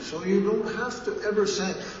permanently, so you don't have to ever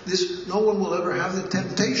send this. No one will ever have the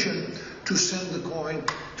temptation to send the coin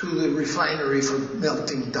to the refinery for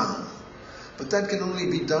melting down. But that can only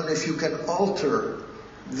be done if you can alter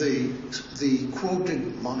the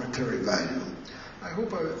quoted monetary value. I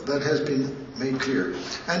hope that has been made clear.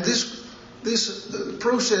 And the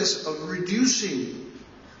process of reducing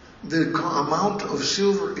the amount of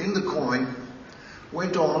silver in the coin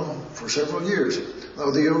went on for several years.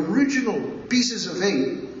 Now, the original pieces of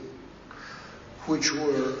 8, which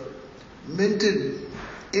were minted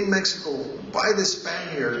in Mexico by the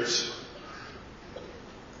Spaniards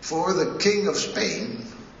for the King of Spain,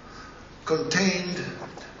 contained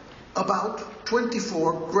about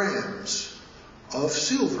 24 grams of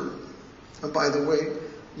silver. And by the way,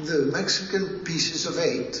 the Mexican pieces of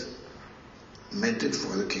 8, minted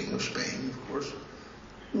for the King of Spain, of course,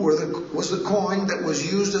 was the coin that was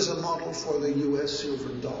used as a model for the US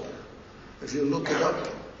silver dollar. If you look it up,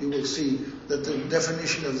 you will see that the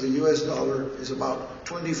definition of the US dollar is about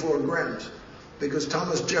 24 grams, because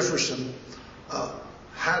Thomas Jefferson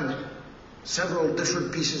had several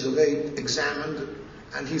different pieces of 8 examined,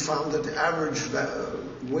 and he found that the average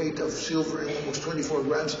weight of silver in it was 24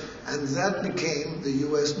 grams, and that became the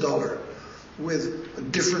US dollar,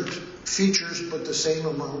 with different features but the same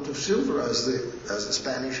amount of silver as the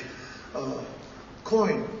Spanish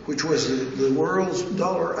coin, which was the world's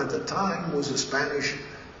dollar at the time, was the Spanish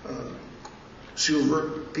silver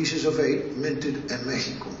pieces of 8 minted in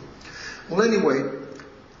Mexico. Well, anyway,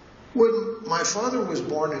 when my father was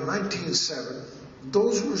born in 1907,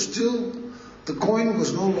 those were still, the coin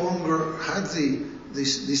was no longer, had the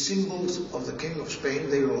symbols of the King of Spain,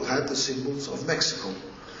 they all had the symbols of Mexico.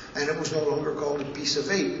 And it was no longer called a piece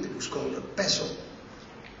of 8, it was called a peso.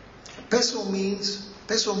 Peso means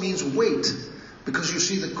weight, because you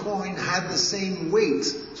see the coin had the same weight,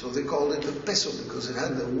 so they called it a peso because it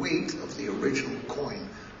had the weight of the original coin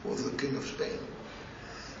of the King of Spain.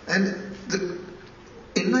 And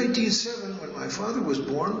in 1907, when my father was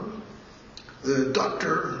born, the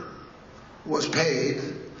doctor was paid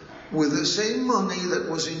with the same money that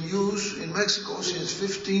was in use in Mexico since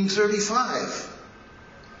 1535.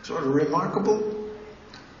 So a remarkable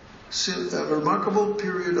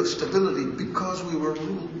period of stability because we were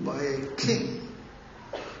ruled by a king.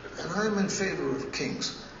 And I'm in favor of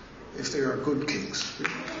kings, if they are good kings.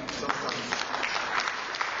 Sometimes.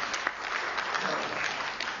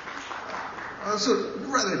 That's a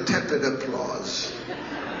rather tepid applause.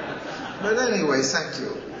 But anyway, thank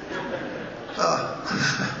you.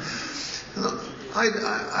 No,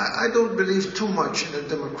 I don't believe too much in a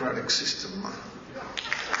democratic system.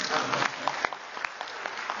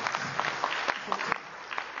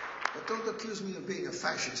 But don't accuse me of being a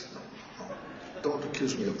fascist. No, don't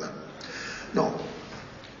accuse me of that. No.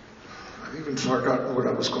 I've even forgotten what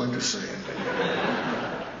I was going to say.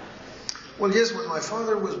 Well, yes, when my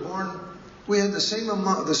father was born, we had the same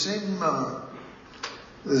amount, the same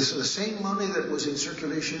money that was in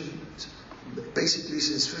circulation basically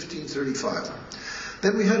since 1535.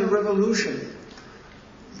 Then we had a revolution.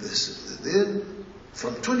 Then,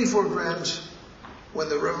 from 24 grams, when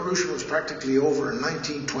the revolution was practically over in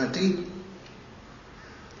 1920,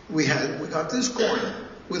 we got this coin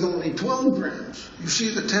with only 12 grams. You see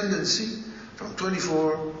the tendency from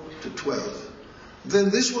 24 to 12. Then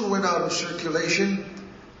this one went out of circulation,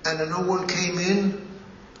 and another one came in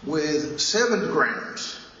with 7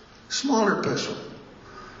 grams, smaller peso.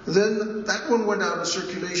 Then that one went out of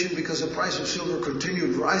circulation because the price of silver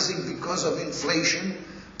continued rising because of inflation,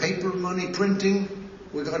 paper money printing.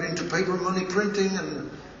 We got into paper money printing, and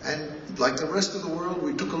like the rest of the world,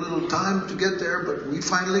 we took a little time to get there, but we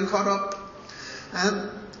finally caught up. And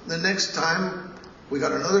the next time, we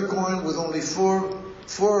got another coin with only 4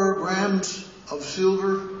 grams of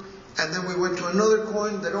silver, and then we went to another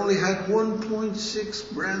coin that only had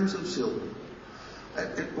 1.6 grams of silver.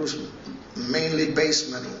 It was mainly base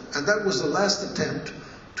metal, and that was the last attempt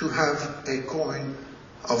to have a coin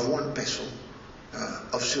of 1 peso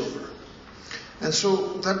of silver. And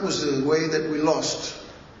so that was the way that we lost.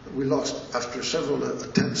 We lost, after several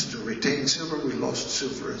attempts to retain silver, we lost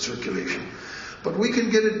silver in circulation. But we can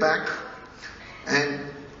get it back, and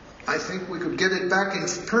I think we could get it back in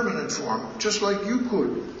permanent form, just like you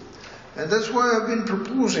could. And that's why I've been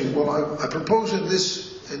proposing, I propose in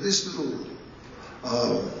this little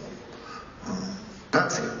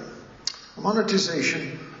pamphlet,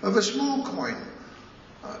 monetization of a small coin.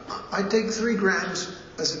 I take 3 grams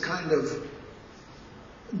as a kind of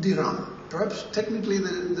dirham. Perhaps technically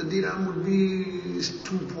the dirham would be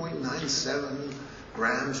 2.97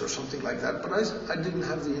 grams or something like that, but I didn't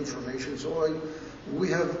have the information, so we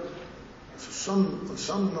have some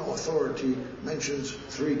authority mentions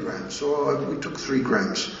 3 grams, so we took 3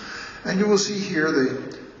 grams. And you will see here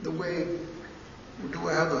the way. Do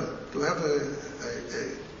I have a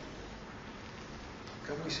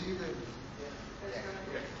can we see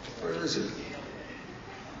where is it?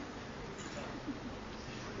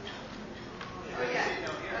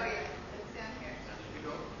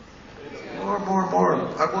 More.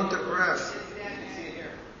 I want the graph.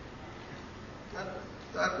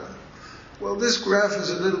 That one. Well, this graph is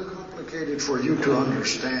a little complicated for you to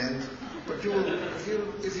understand, but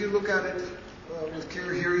if you look at it with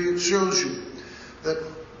care here, it shows you that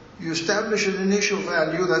you establish an initial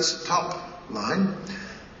value, that's the top line,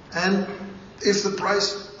 and if the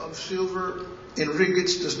price of silver in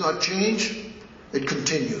ringgits does not change, it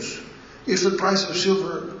continues. If the price of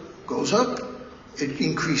silver goes up, it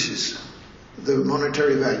increases the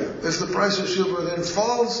monetary value. If the price of silver then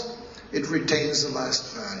falls, it retains the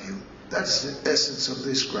last value. That's the essence of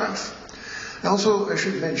this graph. Also, I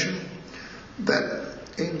should mention that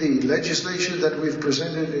in the legislation that we've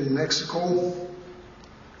presented in Mexico,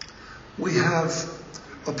 we have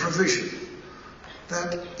a provision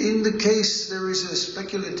that in the case there is a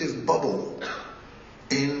speculative bubble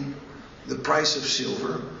in the price of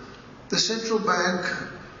silver, the central bank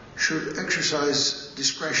should exercise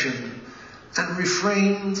discretion and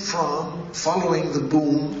refrain from following the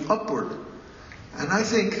boom upward. And I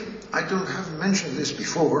think, I haven't mentioned this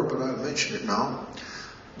before, but I'll mention it now,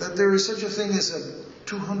 that there is such a thing as a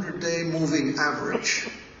 200-day moving average.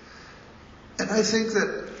 And I think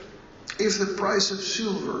that if the price of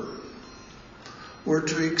silver were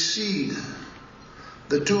to exceed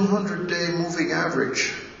the 200-day moving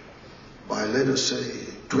average by, let us say,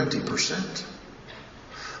 20%,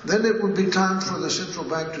 then it would be time for the central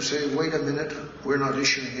bank to say, wait a minute, we're not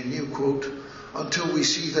issuing a new quote until we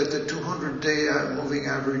see that the 200-day moving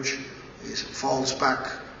average falls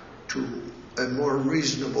back to a more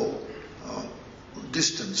reasonable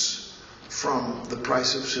distance from the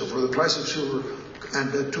price of silver. The price of silver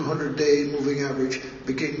and the 200-day moving average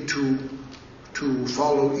begin to to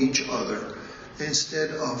follow each other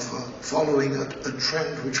instead of following a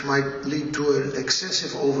trend which might lead to an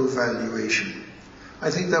excessive overvaluation. I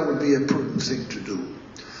think that would be a prudent thing to do,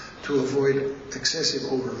 to avoid excessive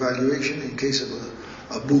overvaluation in case of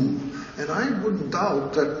a boom. And I wouldn't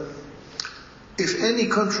doubt that if any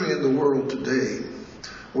country in the world today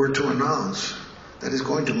were to announce that it's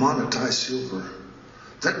going to monetize silver,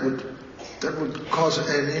 that would cause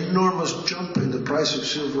an enormous jump in the price of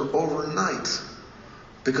silver overnight,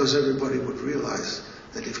 because everybody would realize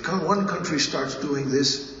that if one country starts doing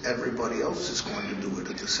this, everybody else is going to do it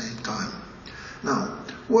at the same time. Now,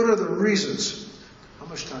 what are the reasons? How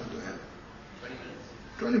much time do I have? 20 minutes.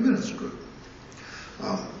 20 minutes, good.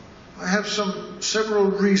 I have several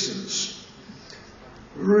reasons.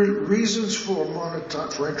 Reasons for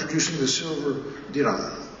introducing the silver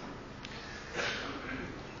dirham.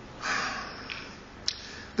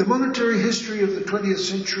 The monetary history of the 20th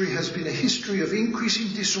century has been a history of increasing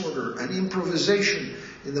disorder and improvisation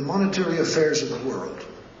in the monetary affairs of the world.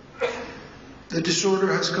 The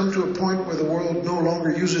disorder has come to a point where the world no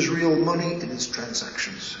longer uses real money in its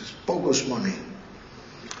transactions. It's bogus money,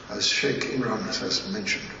 as Sheikh Imran has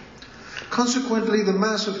mentioned. Consequently, the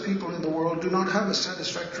mass of people in the world do not have a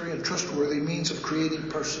satisfactory and trustworthy means of creating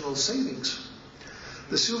personal savings.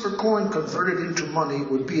 The silver coin converted into money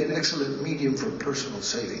would be an excellent medium for personal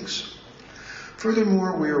savings.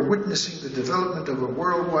 Furthermore, we are witnessing the development of a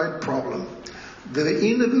worldwide problem, the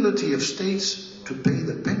inability of states to pay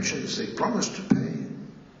the pensions they promised to pay.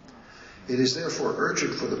 It is therefore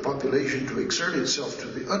urgent for the population to exert itself to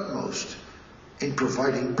the utmost in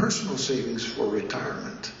providing personal savings for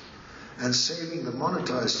retirement. And saving the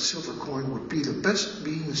monetized silver coin would be the best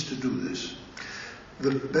means to do this. The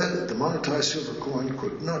monetized silver coin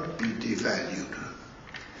could not be devalued.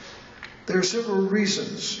 There are several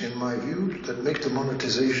reasons, in my view, that make the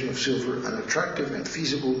monetization of silver an attractive and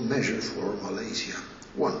feasible measure for Malaysia.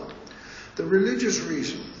 One, the religious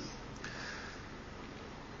reason.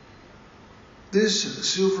 This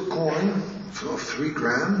silver coin of 3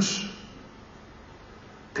 grams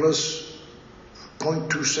plus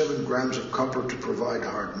 0.27 grams of copper to provide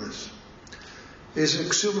hardness is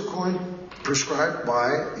a silver coin prescribed by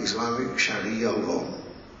Islamic Sharia law.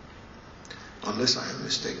 Unless I am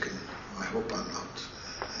mistaken. I hope I'm not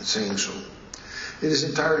saying so. It is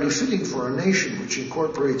entirely fitting for a nation which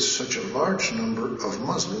incorporates such a large number of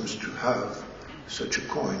Muslims to have such a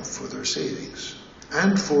coin for their savings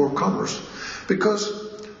and for commerce.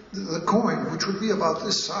 Because the coin, which would be about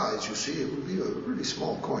this size, you see, it would be a really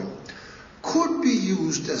small coin, could be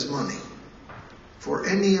used as money. For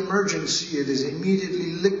any emergency, it is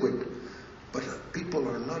immediately liquid, but people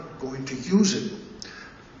are not going to use it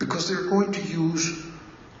because they're going to use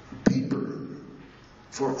paper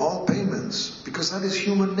for all payments, because that is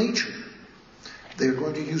human nature. They're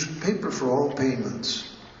going to use paper for all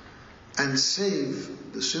payments and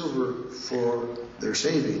save the silver for their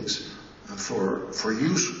savings for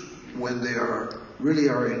use when they really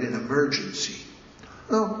are in an emergency.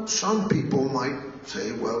 Well, some people might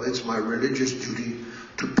say, well, it's my religious duty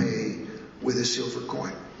to pay with a silver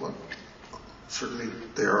coin. Well, certainly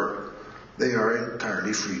they are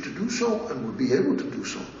entirely free to do so and will be able to do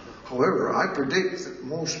so. However, I predict that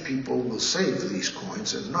most people will save these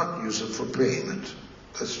coins and not use them for payment.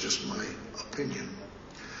 That's just my opinion.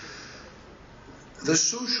 The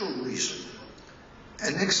social reason.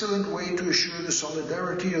 An excellent way to assure the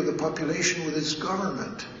solidarity of the population with its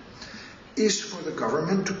government is for the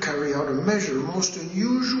government to carry out a measure most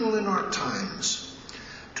unusual in our times,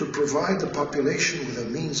 to provide the population with a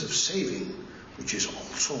means of saving, which is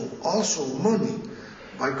also money,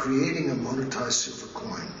 by creating a monetized silver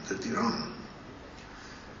coin, the dirham.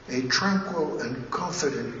 A tranquil and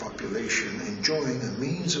confident population enjoying a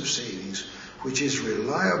means of savings which is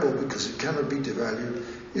reliable because it cannot be devalued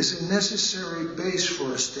is a necessary base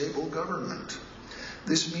for a stable government.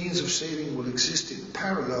 This means of saving will exist in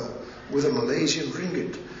parallel with the Malaysian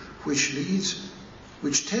ringgit,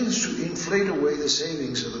 which tends to inflate away the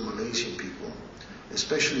savings of the Malaysian people,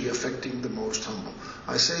 especially affecting the most humble.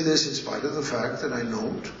 I say this in spite of the fact that I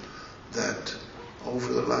note that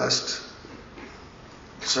over the last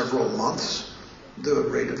several months, the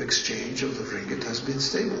rate of exchange of the ringgit has been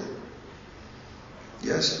stable.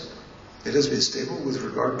 Yes, it has been stable with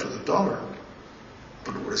regard to the dollar.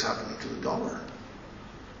 But what is happening to the dollar?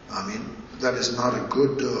 I mean, that is not a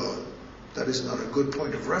good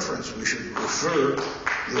point of reference. We should refer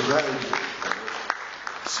the value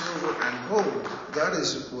of silver and gold. That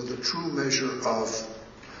is with a true measure of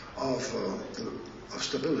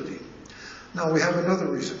stability. Now we have another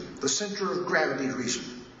reason, the center of gravity reason.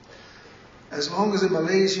 As long as the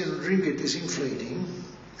Malaysian ringgit is inflating,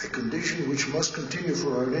 a condition which must continue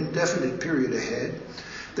for an indefinite period ahead,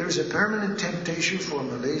 there is a permanent temptation for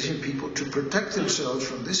Malaysian people to protect themselves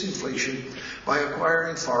from this inflation by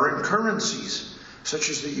acquiring foreign currencies, such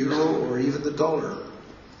as the euro or even the dollar.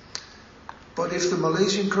 But if the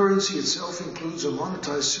Malaysian currency itself includes a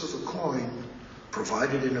monetized silver coin,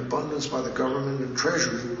 provided in abundance by the government and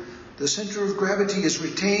treasury, the center of gravity is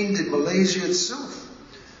retained in Malaysia itself.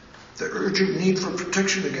 The urgent need for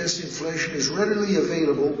protection against inflation is readily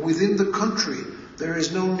available within the country. There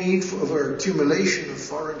is no need for accumulation of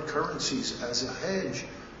foreign currencies as a hedge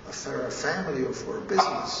for a family or for a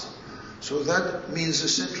business. So that means the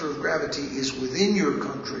center of gravity is within your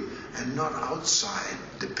country and not outside,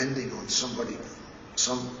 depending on some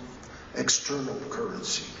external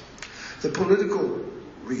currency. The political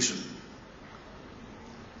reason.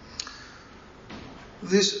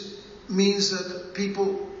 This means that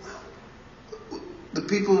the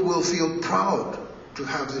people will feel proud to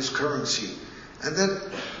have this currency, and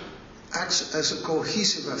that acts as a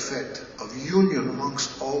cohesive effect of union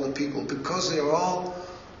amongst all the people, because they are all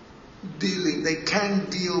they can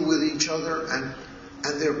deal with each other, and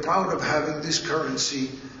they're proud of having this currency,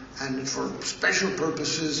 and for special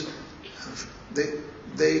purposes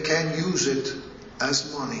they can use it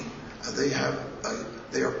as money. They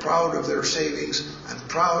are proud of their savings and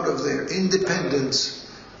proud of their independence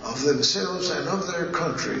of themselves and of their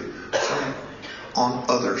country on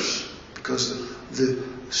others, because the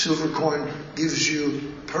silver coin gives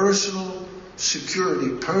you personal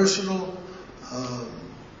security, personal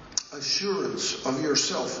assurance of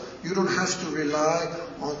yourself. You don't have to rely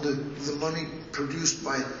on the money produced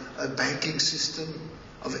by a banking system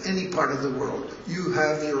of any part of the world. You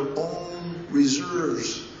have your own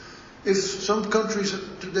reserves. If some countries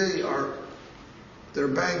today their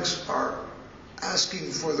banks are asking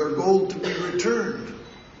for their gold to be returned,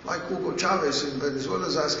 like Hugo Chavez in Venezuela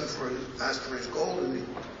is asked for his gold and he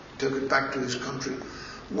took it back to his country.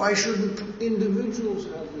 Why shouldn't individuals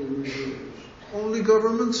have their reserves? Only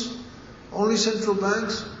governments? Only central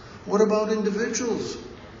banks? What about individuals?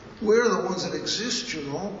 We're the ones that exist, you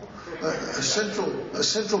know. A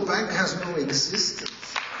central bank has no existence.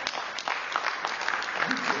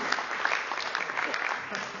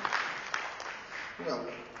 Well,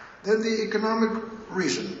 then the economic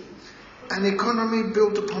reason. An economy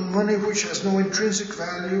built upon money which has no intrinsic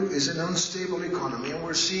value is an unstable economy, and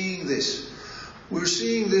we're seeing this. We're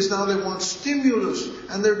seeing this now. They want stimulus,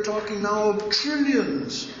 and they're talking now of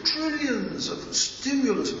trillions of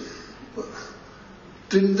stimulus.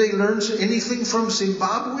 Didn't they learn anything from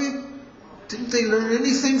Zimbabwe? Didn't they learn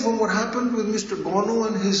anything from what happened with Mr. Bono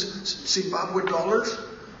and his Zimbabwe dollars?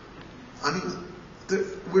 I mean,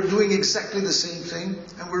 we're doing exactly the same thing,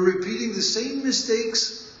 and we're repeating the same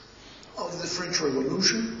mistakes of the French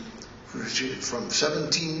Revolution from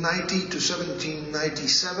 1790 to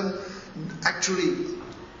 1797, actually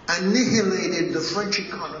annihilated the French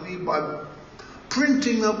economy by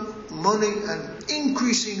printing up money and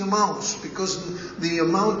increasing amounts, because the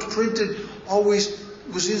amount printed always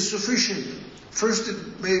was insufficient. First it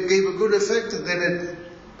gave a good effect, and then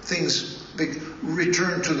things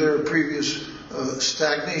returned to their previous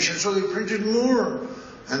stagnation. So they printed more,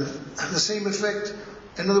 and the same effect.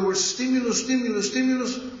 In other words, stimulus,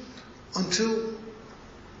 until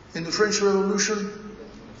in the French Revolution,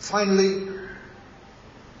 finally,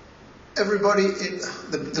 everybody,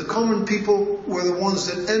 the common people were the ones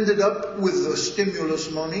that ended up with the stimulus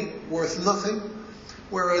money worth nothing,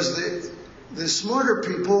 whereas the smarter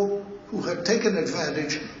people who had taken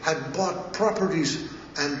advantage had bought properties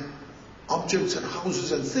and objects and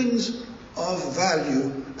houses and things of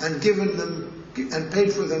value and given them and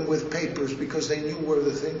paid for them with papers, because they knew where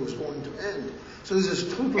the thing was going to end. So this is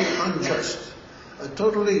totally unjust, a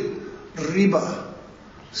totally Riba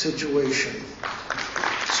situation.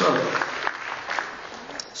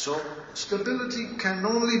 So stability can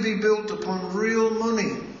only be built upon real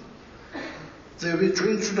money. The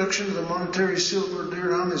introduction of the monetary silver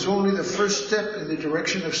dirham is only the first step in the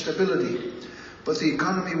direction of stability, but the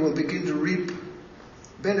economy will begin to reap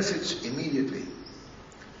benefits immediately.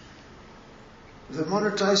 The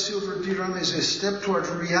monetized silver dirham is a step towards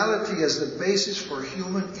reality as the basis for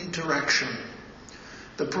human interaction.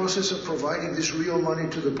 The process of providing this real money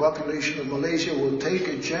to the population of Malaysia will take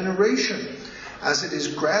a generation, as it is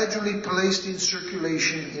gradually placed in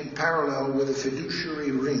circulation in parallel with the fiduciary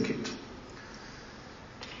ringgit.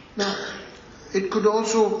 Now, it could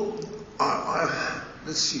also,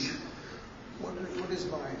 let's see, what is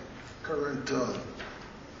my current,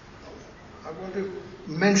 I want to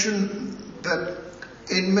mention that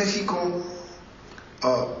in Mexico,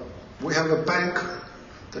 We have a bank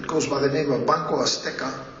that goes by the name of Banco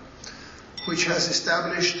Azteca, which has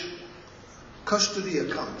established custody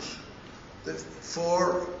accounts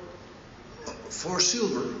for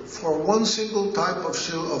silver, for one single type of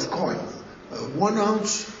coin, 1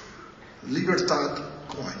 ounce Libertad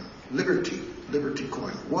coin, Liberty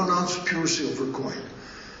coin, 1 ounce pure silver coin.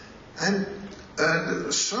 And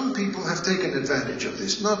some people have taken advantage of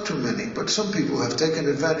this, not too many, but some people have taken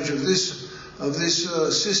advantage of this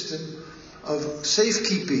system of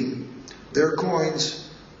safekeeping their coins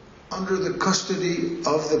under the custody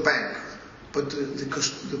of the bank. But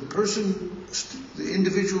the person, the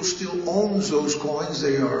individual still owns those coins.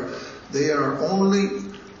 They are only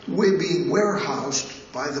being warehoused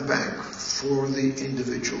by the bank for the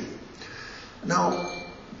individual. Now,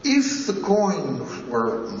 if the coin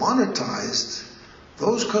were monetized,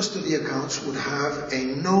 those custody accounts would have a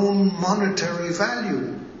known monetary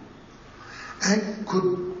value and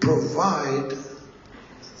could provide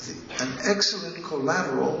an excellent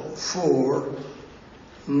collateral for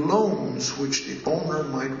loans which the owner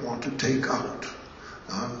might want to take out.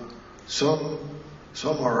 Some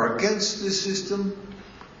are against this system,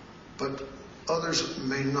 but others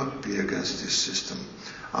may not be against this system.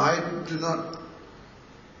 I'm not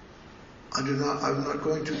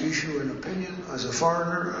going to issue an opinion as a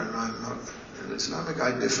foreigner, and I'm not an Islamic.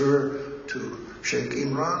 I defer to Sheikh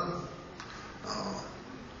Imran.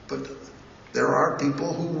 But there are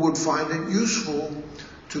people who would find it useful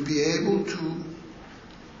to be able to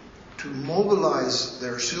mobilize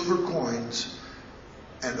their silver coins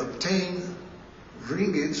and obtain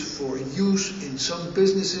ringgits for use in some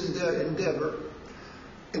business endeavor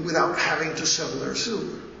without having to sell their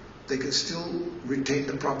silver. They can still retain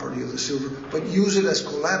the property of the silver, but use it as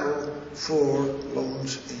collateral for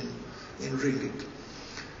loans in ringgit.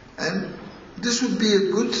 And this would be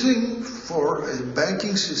a good thing for a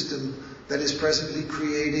banking system that is presently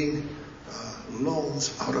creating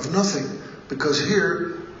loans out of nothing. Because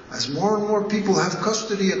here, as more and more people have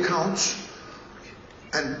custody accounts,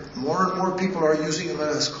 and more people are using them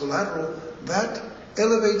as collateral, that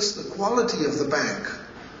elevates the quality of the bank,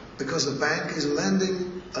 because the bank is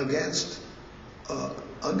lending against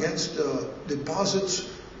deposits,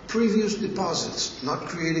 previous deposits, not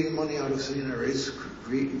creating money out of thin air. It's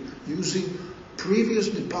using previous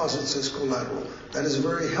deposits as collateral. That is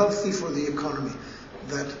very healthy for the economy.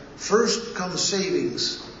 That first comes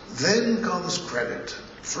savings, then comes credit.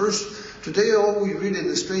 First, today all we read in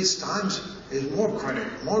the Straits Times is more credit,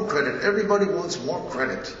 more credit. Everybody wants more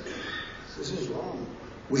credit. This is wrong.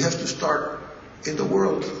 We have to start in the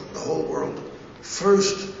world, the whole world.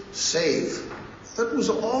 First, save. That was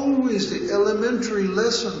always the elementary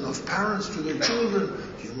lesson of parents to their children.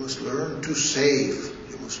 You must learn to save.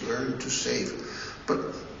 You must learn to save. But,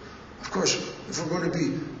 of course, if we're going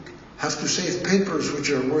to have to save papers which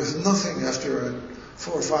are worth nothing after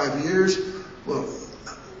 4 or 5 years, well,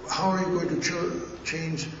 how are you going to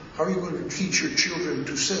teach your children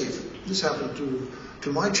to save? This happened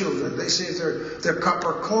to my children. They saved their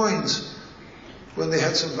copper coins when they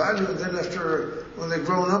had some value, and then when they've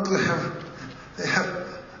grown up, they have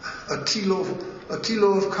a kilo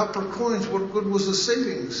of copper coins. What good was the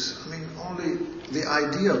savings? I mean, only the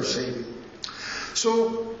idea of saving.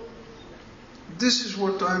 So, this is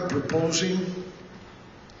what I'm proposing.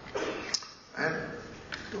 And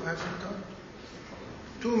do I have some time?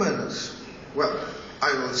 2 minutes. Well,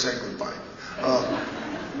 I will say goodbye.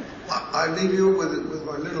 I leave you with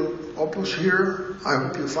my little opus here. I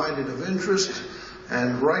hope you find it of interest,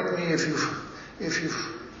 and write me if you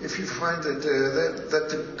find that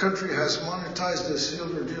the country has monetized the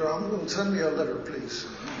silver dirham. Send me a letter, please.